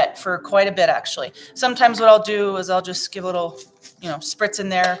that wet for quite a bit, actually. Sometimes what I'll do is I'll just give a little, spritz in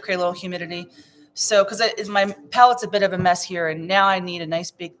there, create a little humidity. So, because my palette's a bit of a mess here, and now I need a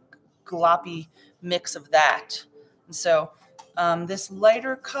nice big gloppy mix of that. And so this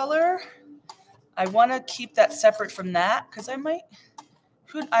lighter color, I want to keep that separate from that because I might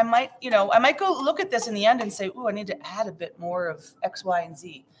go look at this in the end and say, ooh, I need to add a bit more of X, Y, and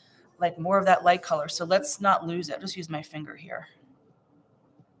Z. Like more of that light color. So let's not lose it. I'll just use my finger here.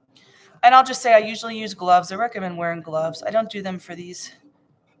 And I'll just say I usually use gloves. I recommend wearing gloves. I don't do them for these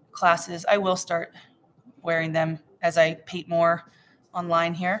classes. I will start wearing them as I paint more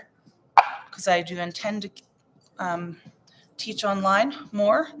online here because I do intend to teach online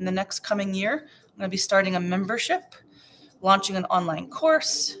more in the next coming year. I'm going to be starting a membership, launching an online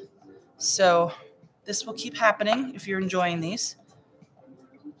course. So this will keep happening if you're enjoying these.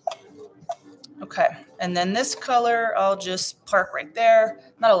 Okay, and then this color, I'll just park right there.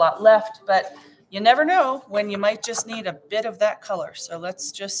 Not a lot left, but you never know when you might just need a bit of that color. So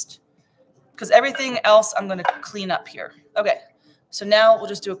let's just, because everything else I'm going to clean up here. Okay, so now we'll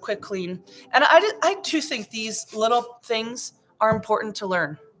just do a quick clean. And I do think these little things are important to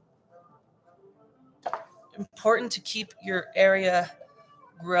learn. Important to keep your area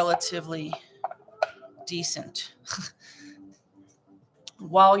relatively decent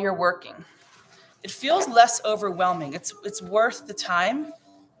while you're working. It feels less overwhelming. It's worth the time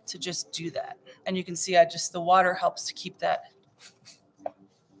to just do that. And you can see the water helps to keep that.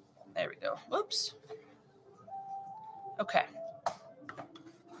 There we go. Whoops. Okay.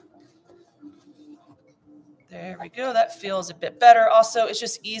 There we go. That feels a bit better. Also, it's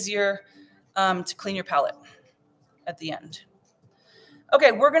just easier to clean your palette at the end.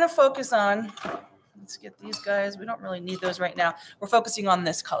 Okay, we're going to focus on, let's get these guys. We don't really need those right now. We're focusing on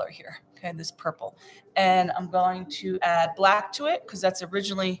this color here. Okay, this purple. And I'm going to add black to it because that's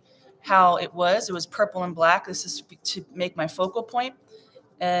originally how it was. It was purple and black. This is to make my focal point.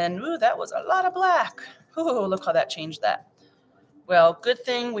 And ooh, that was a lot of black. Ooh, look how that changed that. Well, good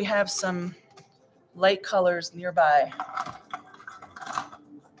thing we have some light colors nearby.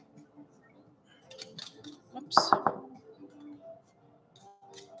 Oops.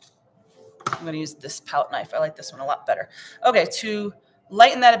 I'm going to use this palette knife. I like this one a lot better. Okay, to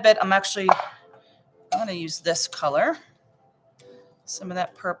lighten that a bit, I'm going to use this color. Some of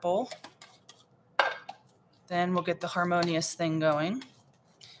that purple. Then we'll get the harmonious thing going.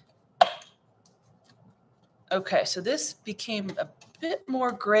 Okay, so this became a bit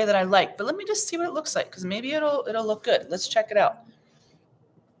more gray than I like, but let me just see what it looks like, because maybe it'll look good. Let's check it out.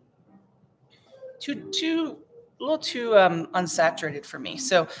 A little too unsaturated for me.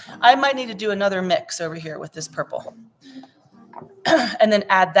 So I might need to do another mix over here with this purple. And then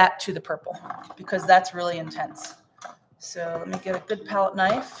add that to the purple, because that's really intense. So let me get a good palette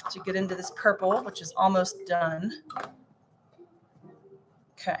knife to get into this purple, which is almost done.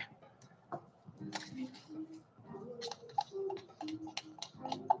 Okay.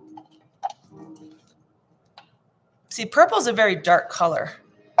 See, purple is a very dark color.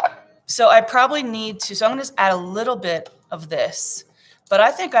 So I probably need to, so I'm going to just add a little bit of this, but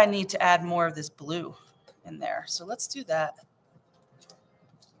I think I need to add more of this blue in there. So let's do that.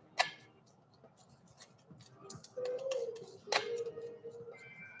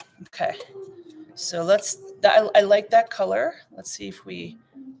 Okay. So I like that color. Let's see if we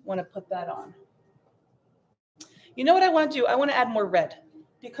want to put that on. You know what I want to do? I want to add more red,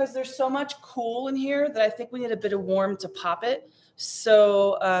 because there's so much cool in here that I think we need a bit of warm to pop it.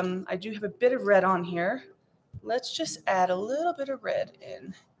 So I do have a bit of red on here. Let's just add a little bit of red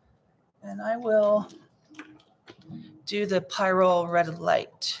in. And I will do the Pyrrole Red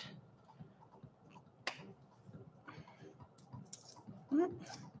Light.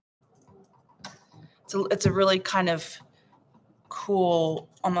 It's a really kind of cool,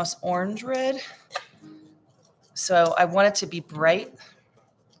 almost orange red. So I want it to be bright.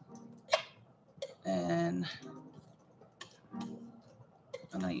 And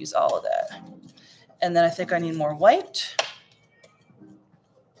I'm going to use all of that. And then I think I need more white.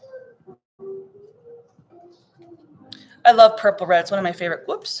 I love purple red. It's one of my favorite,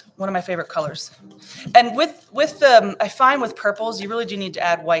 one of my favorite colors. And I find with purples, you really do need to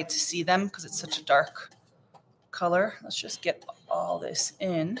add white to see them, because it's such a dark color. Let's just get all this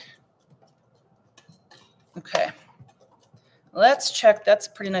in. Okay. Let's check. That's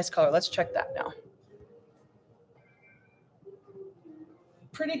a pretty nice color. Let's check that now.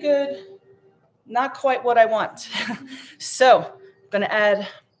 Pretty good. Not quite what I want. So I'm going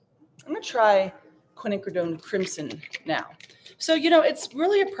to try quinacridone crimson now. So, it's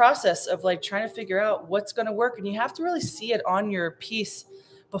really a process of like trying to figure out what's going to work, and you have to really see it on your piece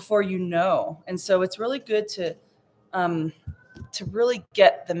before you know. And so it's really good to really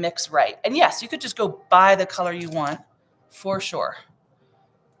get the mix right. And yes, you could just go buy the color you want for sure.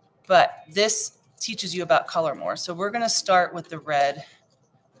 But this teaches you about color more. So we're going to start with the red.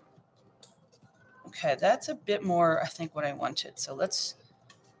 Okay, that's a bit more, I think, what I wanted. So let's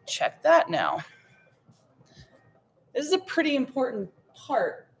check that now. This is a pretty important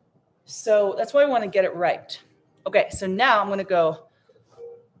part. So that's why I want to get it right. Okay, so now I'm going to go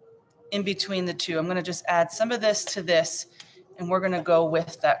in between the two. I'm going to just add some of this to this, and we're going to go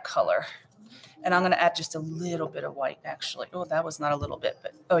with that color. And I'm going to add just a little bit of white, actually. Oh, that was not a little bit,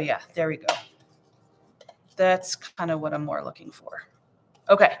 but oh yeah, there we go. That's kind of what I'm more looking for.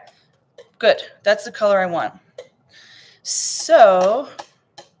 Okay, good. That's the color I want. So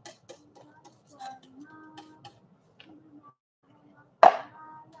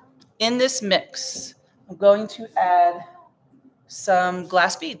in this mix, I'm going to add some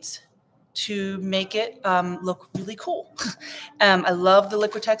glass beads to make it look really cool. I love the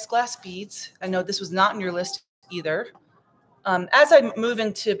Liquitex glass beads. I know this was not on your list either. As I move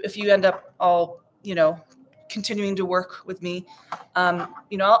into, if you end up all, continuing to work with me,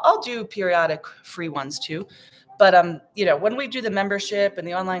 I'll do periodic free ones too. But, when we do the membership and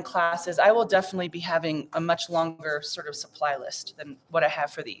the online classes, I will definitely be having a much longer sort of supply list than what I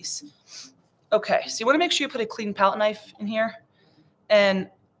have for these. Okay, so you want to make sure you put a clean palette knife in here. And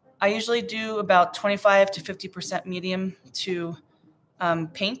I usually do about 25 to 50% medium to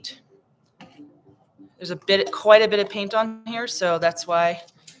paint. There's quite a bit of paint on here, so that's why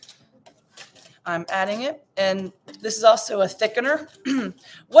I'm adding it. And this is also a thickener.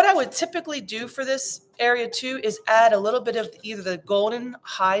 What I would typically do for this area too is add a little bit of either the golden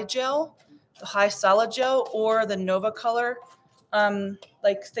high gel, the high solid gel, or the Nova Color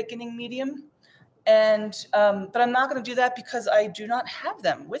like thickening medium. And but I'm not going to do that because I do not have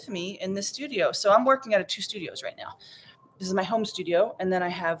them with me in the studio. So I'm working out of 2 studios right now. This is my home studio, and then I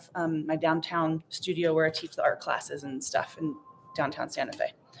have my downtown studio where I teach the art classes and stuff. And downtown Santa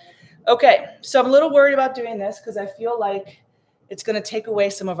Fe. Okay, so I'm a little worried about doing this because I feel like it's going to take away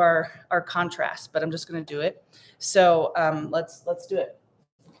some of our contrast, but I'm just going to do it. So let's do it.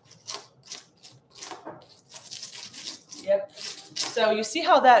 Yep. So you see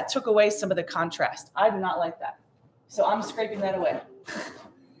how that took away some of the contrast. I do not like that. So I'm scraping that away.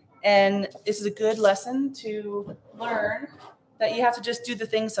 And this is a good lesson to learn that you have to just do the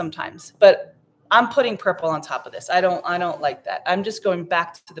thing sometimes. But I'm putting purple on top of this. I don't like that. I'm just going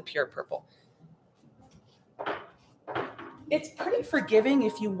back to the pure purple. It's pretty forgiving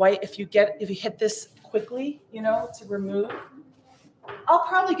if you hit this quickly, you know, to remove. I'll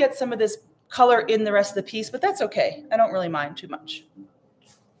probably get some of this color in the rest of the piece, but that's okay. I don't really mind too much.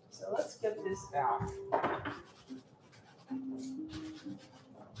 So let's get this out.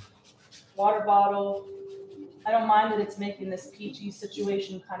 Water bottle. I don't mind that it's making this peachy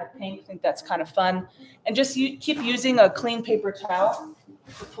situation kind of pink. I think that's kind of fun. And just keep using a clean paper towel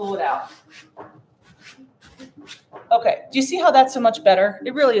to pull it out. Okay, do you see how that's so much better?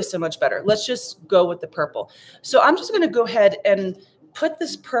 It really is so much better. Let's just go with the purple. So I'm just going to go ahead and put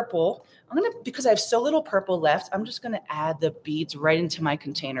this purple. Because I have so little purple left, I'm just going to add the beads right into my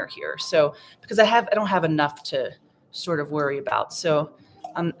container here. So because I don't have enough to sort of worry about. So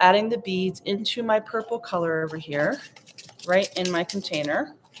I'm adding the beads into my purple color over here, right in my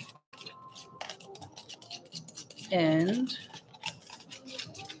container. And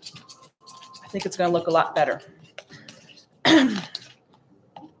I think it's going to look a lot better.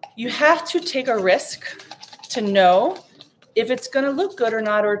 You have to take a risk to know if it's going to look good or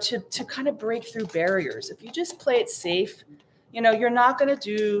not, or to kind of break through barriers. If you just play it safe, you know, you're not going to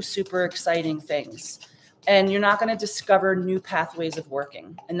do super exciting things, and you're not going to discover new pathways of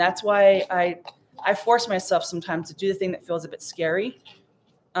working. And that's why I force myself sometimes to do the thing that feels a bit scary.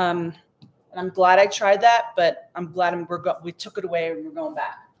 And I'm glad I tried that, but I'm glad we took it away and we're going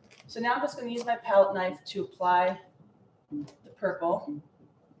back. So now I'm just going to use my palette knife to apply the purple.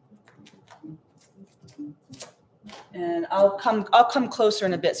 And I'll come closer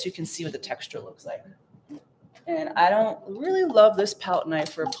in a bit so you can see what the texture looks like. And I don't really love this palette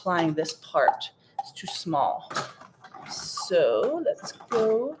knife for applying this part. It's too small. So let's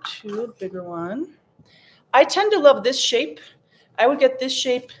go to a bigger one. I tend to love this shape. I would get this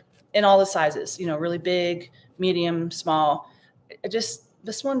shape in all the sizes, you know, really big, medium, small.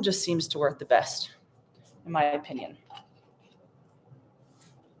 This one just seems to work the best, in my opinion.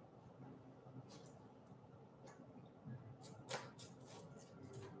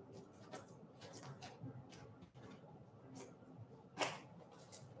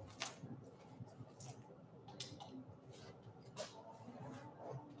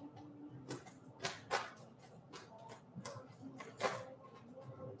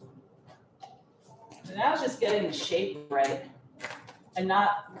 So now it's just getting the shape right, and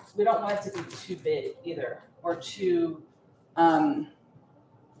we don't want it to be too big either, or too,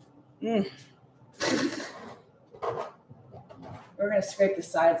 We're going to scrape the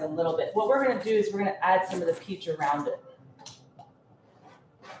sides a little bit. What we're going to do is we're going to add some of the peach around it.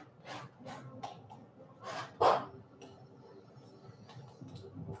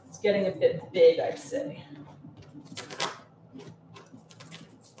 It's getting a bit big, I'd say.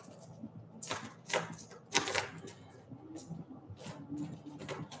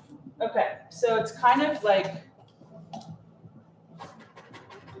 Okay, so it's kind of like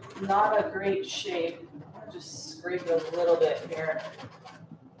not a great shape. I'll just scrape it a little bit here.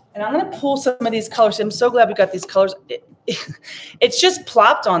 And I'm going to pull some of these colors. I'm so glad we got these colors. It's just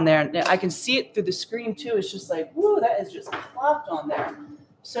plopped on there. And I can see it through the screen too. It's just like, whoo, that is just plopped on there.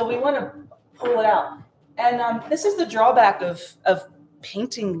 So we want to pull it out. And this is the drawback of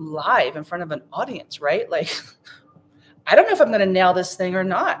painting live in front of an audience, right? Like, I don't know if I'm going to nail this thing or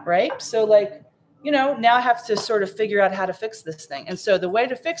not, right? So like, you know, now I have to sort of figure out how to fix this thing. And so the way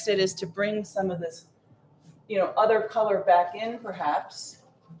to fix it is to bring some of this, you know, other color back in perhaps.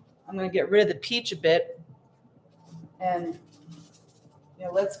 I'm going to get rid of the peach a bit. And, you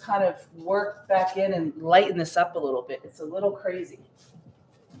know, let's kind of work back in and lighten this up a little bit. It's a little crazy.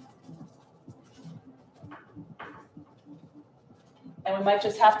 And we might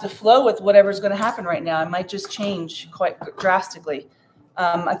just have to flow with whatever's going to happen right now. It might just change quite drastically.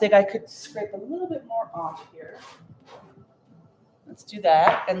 I think I could scrape a little bit more off here. Let's do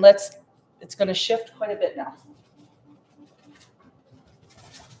that. And it's going to shift quite a bit now.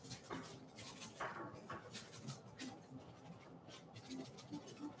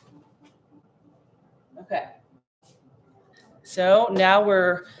 Okay. So now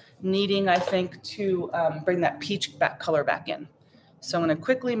we're needing, I think, to bring that peach color back in. So I'm going to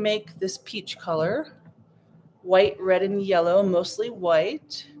quickly make this peach color white, red, and yellow, mostly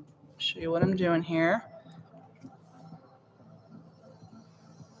white. Show you what I'm doing here.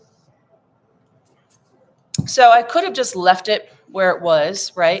 So I could have just left it where it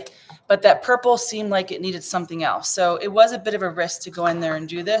was, right? But that purple seemed like it needed something else. So it was a bit of a risk to go in there and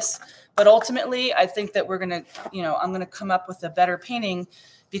do this. But ultimately, I think that we're going to, I'm going to come up with a better painting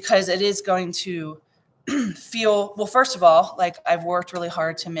because it is going to feel, well, first of all, like I've worked really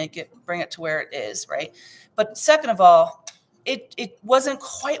hard to bring it to where it is, right? But second of all, it wasn't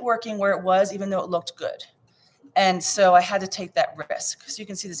quite working where it was, even though it looked good. And so I had to take that risk. So you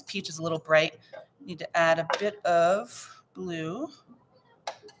can see this peach is a little bright. Need to add a bit of blue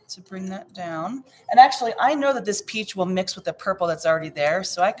to bring that down. And actually, I know that this peach will mix with the purple that's already there,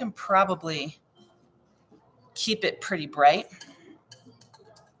 so I can probably keep it pretty bright.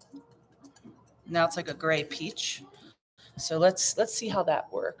 Now it's like a gray peach. So let's see how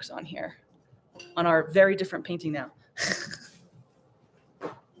that works on here, on our very different painting now.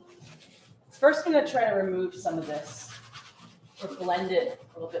 First, I'm going to try to remove some of this or blend it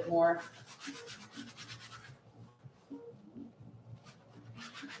a little bit more.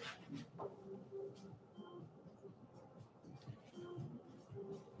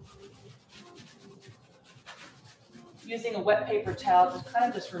 Using a wet paper towel to kind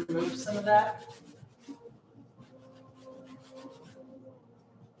of just remove some of that.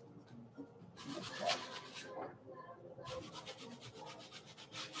 Okay.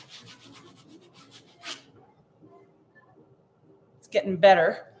 It's getting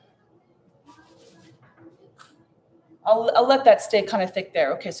better. I'll let that stay kind of thick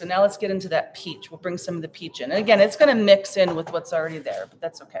there. Okay, so now let's get into that peach. We'll bring some of the peach in. And again, it's going to mix in with what's already there, but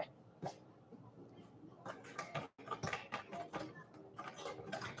that's okay.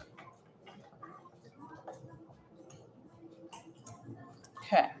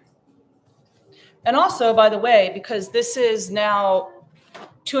 Okay. And also, by the way, because this is now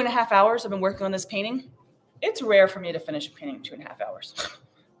 2.5 hours I've been working on this painting, it's rare for me to finish a painting in 2.5 hours.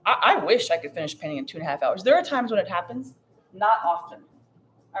 I wish I could finish painting in 2.5 hours. There are times when it happens, not often.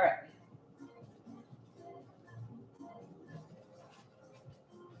 All right.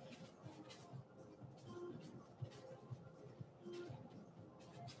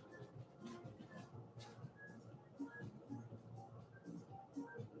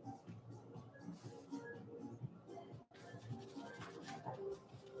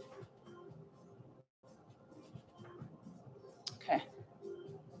 Okay.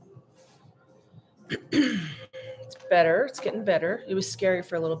 It's better. It's getting better. It was scary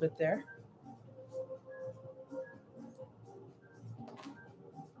for a little bit there.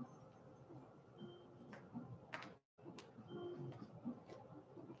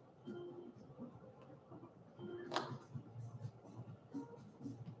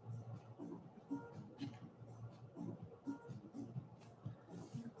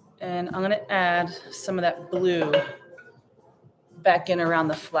 And I'm going to add some of that blue back in around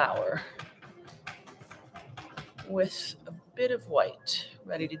the flower with a bit of white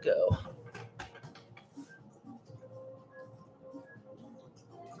ready to go.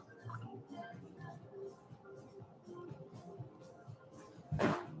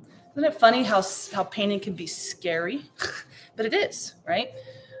 Isn't it funny how painting can be scary? But it is, right?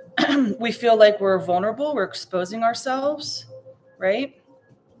 We feel like we're vulnerable. We're exposing ourselves, right?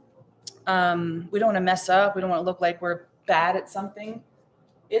 We don't want to mess up. We don't want to look like we're bad at something.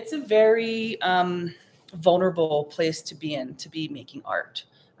 It's a very vulnerable place to be in, to be making art.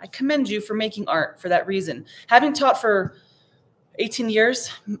 I commend you for making art for that reason. Having taught for 18 years,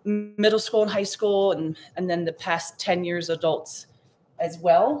 middle school and high school, and then the past 10 years adults as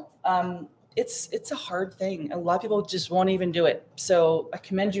well, it's a hard thing. A lot of people just won't even do it. So I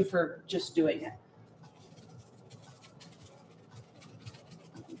commend you for just doing it.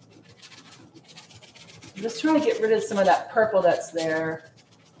 I'm just trying to get rid of some of that purple that's there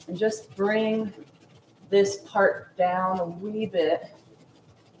and just bring this part down a wee bit.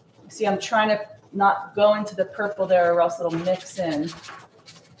 See, I'm trying to not go into the purple there or else it'll mix in.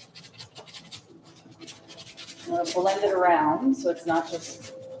 I'm going to blend it around so it's not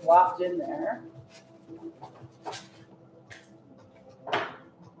just locked in there.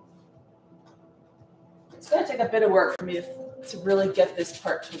 It's going to take a bit of work for me to really get this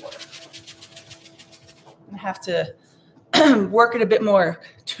part to work. I have to work it a bit more.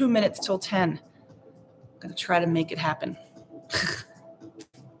 2 minutes till 10. I'm going to try to make it happen.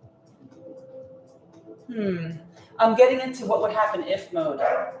 I'm getting into what would happen if mode,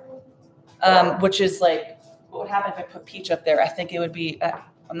 which is like, what would happen if I put peach up there? I think it would be,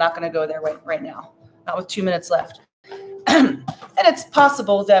 I'm not going to go there right now, not with 2 minutes left. And it's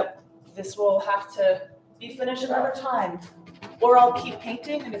possible that this will have to be finished another time. Or I'll keep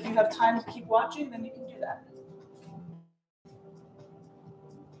painting, and if you have time to keep watching, then you can do that.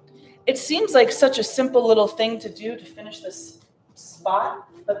 It seems like such a simple little thing to do to finish this spot,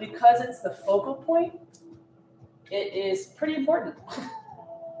 but because it's the focal point, it is pretty important.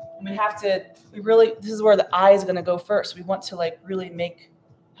 And this is where the eye is going to go first. We want to like really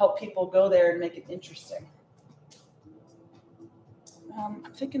help people go there and make it interesting. I'm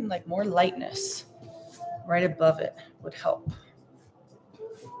thinking like more lightness right above it would help.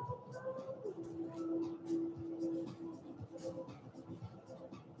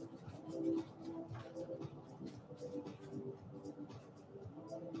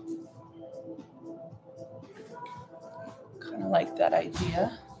 Kind of like that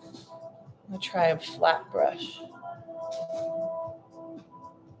idea. I'm gonna try a flat brush.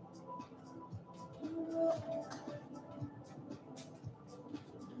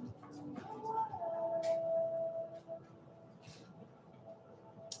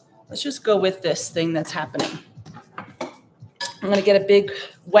 Let's just go with this thing that's happening. I'm gonna get a big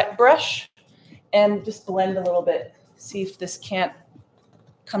wet brush and just blend a little bit. See if this can't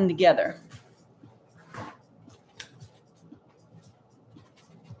come together.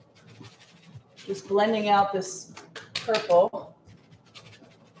 Just blending out this purple.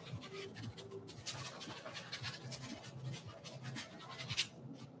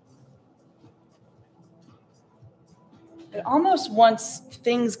 It almost wants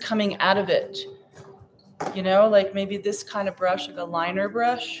things coming out of it, you know, like maybe this kind of brush, like a liner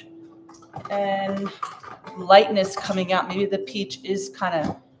brush, and lightness coming out. Maybe the peach is kind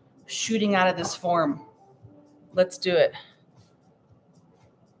of shooting out of this form. Let's do it.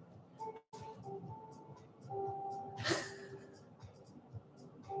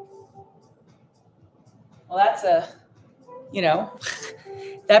 Well, that's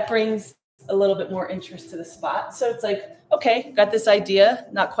that brings a little bit more interest to the spot. So it's like, okay, got this idea,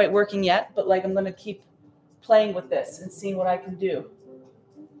 not quite working yet, but like I'm going to keep playing with this and seeing what I can do.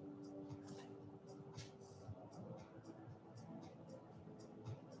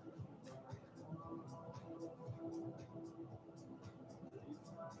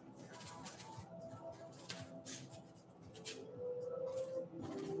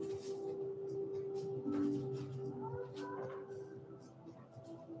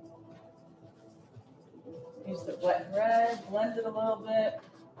 Use the wet red, blend it a little bit.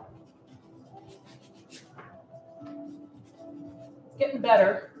 Getting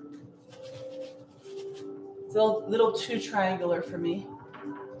better. It's a little too triangular for me.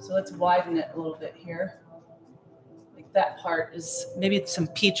 So let's widen it a little bit here. Like that part is, maybe some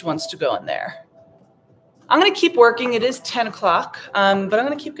peach wants to go in there. I'm going to keep working. It is 10 o'clock, but I'm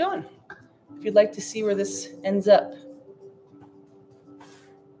going to keep going. If you'd like to see where this ends up.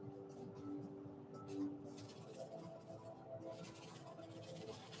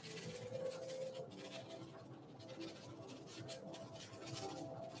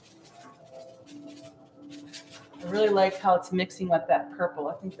 I really like how it's mixing with that purple.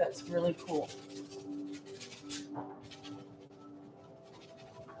 I think that's really cool.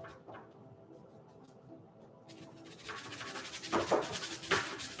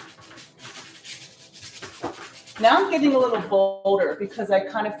 Now I'm getting a little bolder because I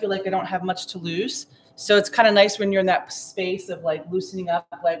kind of feel like I don't have much to lose. So it's kind of nice when you're in that space of like loosening up,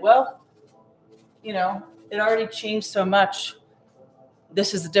 like, well, you know, it already changed so much.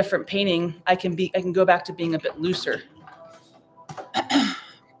 This is a different painting. I can go back to being a bit looser.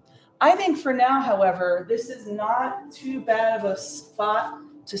 I think for now, however, this is not too bad of a spot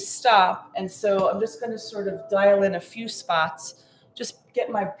to stop. And so I'm just going to sort of dial in a few spots, just get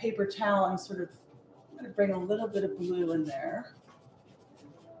my paper towel and sort of bring a little bit of blue in there.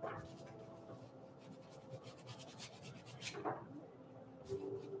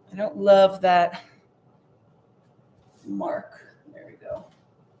 I don't love that mark. There we go.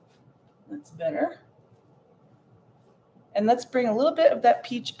 That's better. And let's bring a little bit of that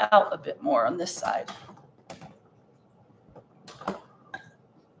peach out a bit more on this side.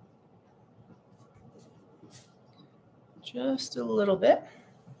 Just a little bit.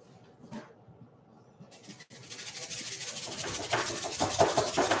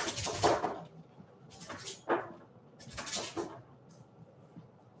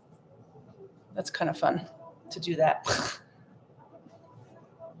 That's kind of fun to do that.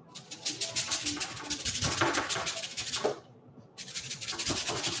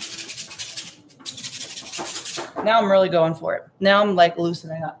 Now I'm really going for it. Now I'm like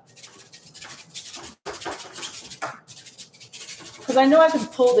loosening up. Because I know I can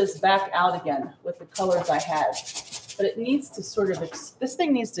pull this back out again with the colors I had. But it needs to sort of, this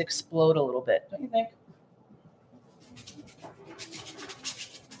thing needs to explode a little bit, don't you think?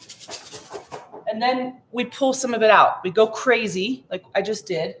 And then we pull some of it out. We go crazy like I just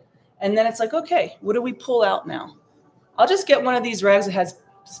did. And then it's like, okay, what do we pull out now? I'll just get one of these rags that has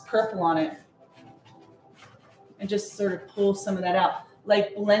just purple on it and just sort of pull some of that out.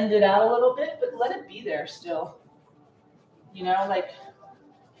 Like blend it out a little bit, but let it be there still. You know, like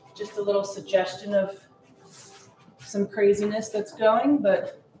just a little suggestion of some craziness that's going,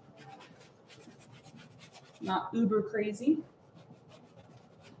 but not uber crazy.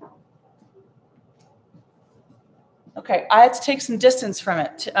 Okay, I had to take some distance from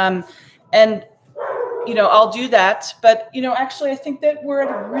it. And, you know, I'll do that. But, you know, actually, I think that we're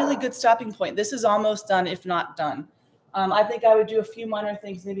at a really good stopping point. This is almost done, if not done. I think I would do a few minor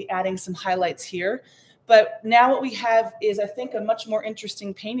things, maybe adding some highlights here. But now what we have is, I think, a much more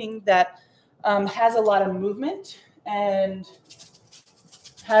interesting painting that has a lot of movement and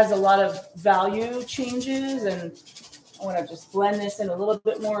has a lot of value changes. And I want to just blend this in a little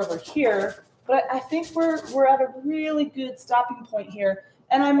bit more over here. But I think we're at a really good stopping point here.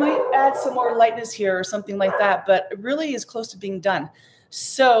 And I might add some more lightness here or something like that, but it really is close to being done.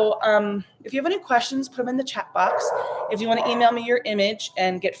 So if you have any questions, put them in the chat box. If you want to email me your image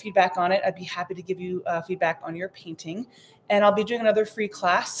and get feedback on it, I'd be happy to give you feedback on your painting. And I'll be doing another free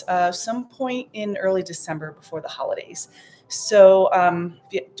class some point in early December before the holidays. So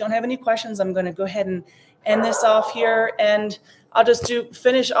if you don't have any questions, I'm going to go ahead and end this off here. And I'll just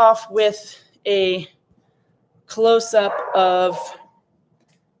finish off with a close-up of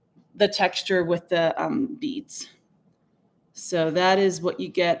the texture with the beads. So that is what you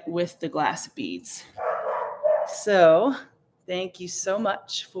get with the glass beads. So thank you so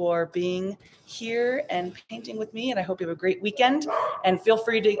much for being here and painting with me. And I hope you have a great weekend. And feel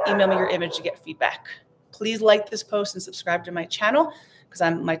free to email me your image to get feedback. Please like this post and subscribe to my channel because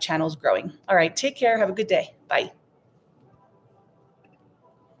my channel is growing. All right, take care. Have a good day. Bye.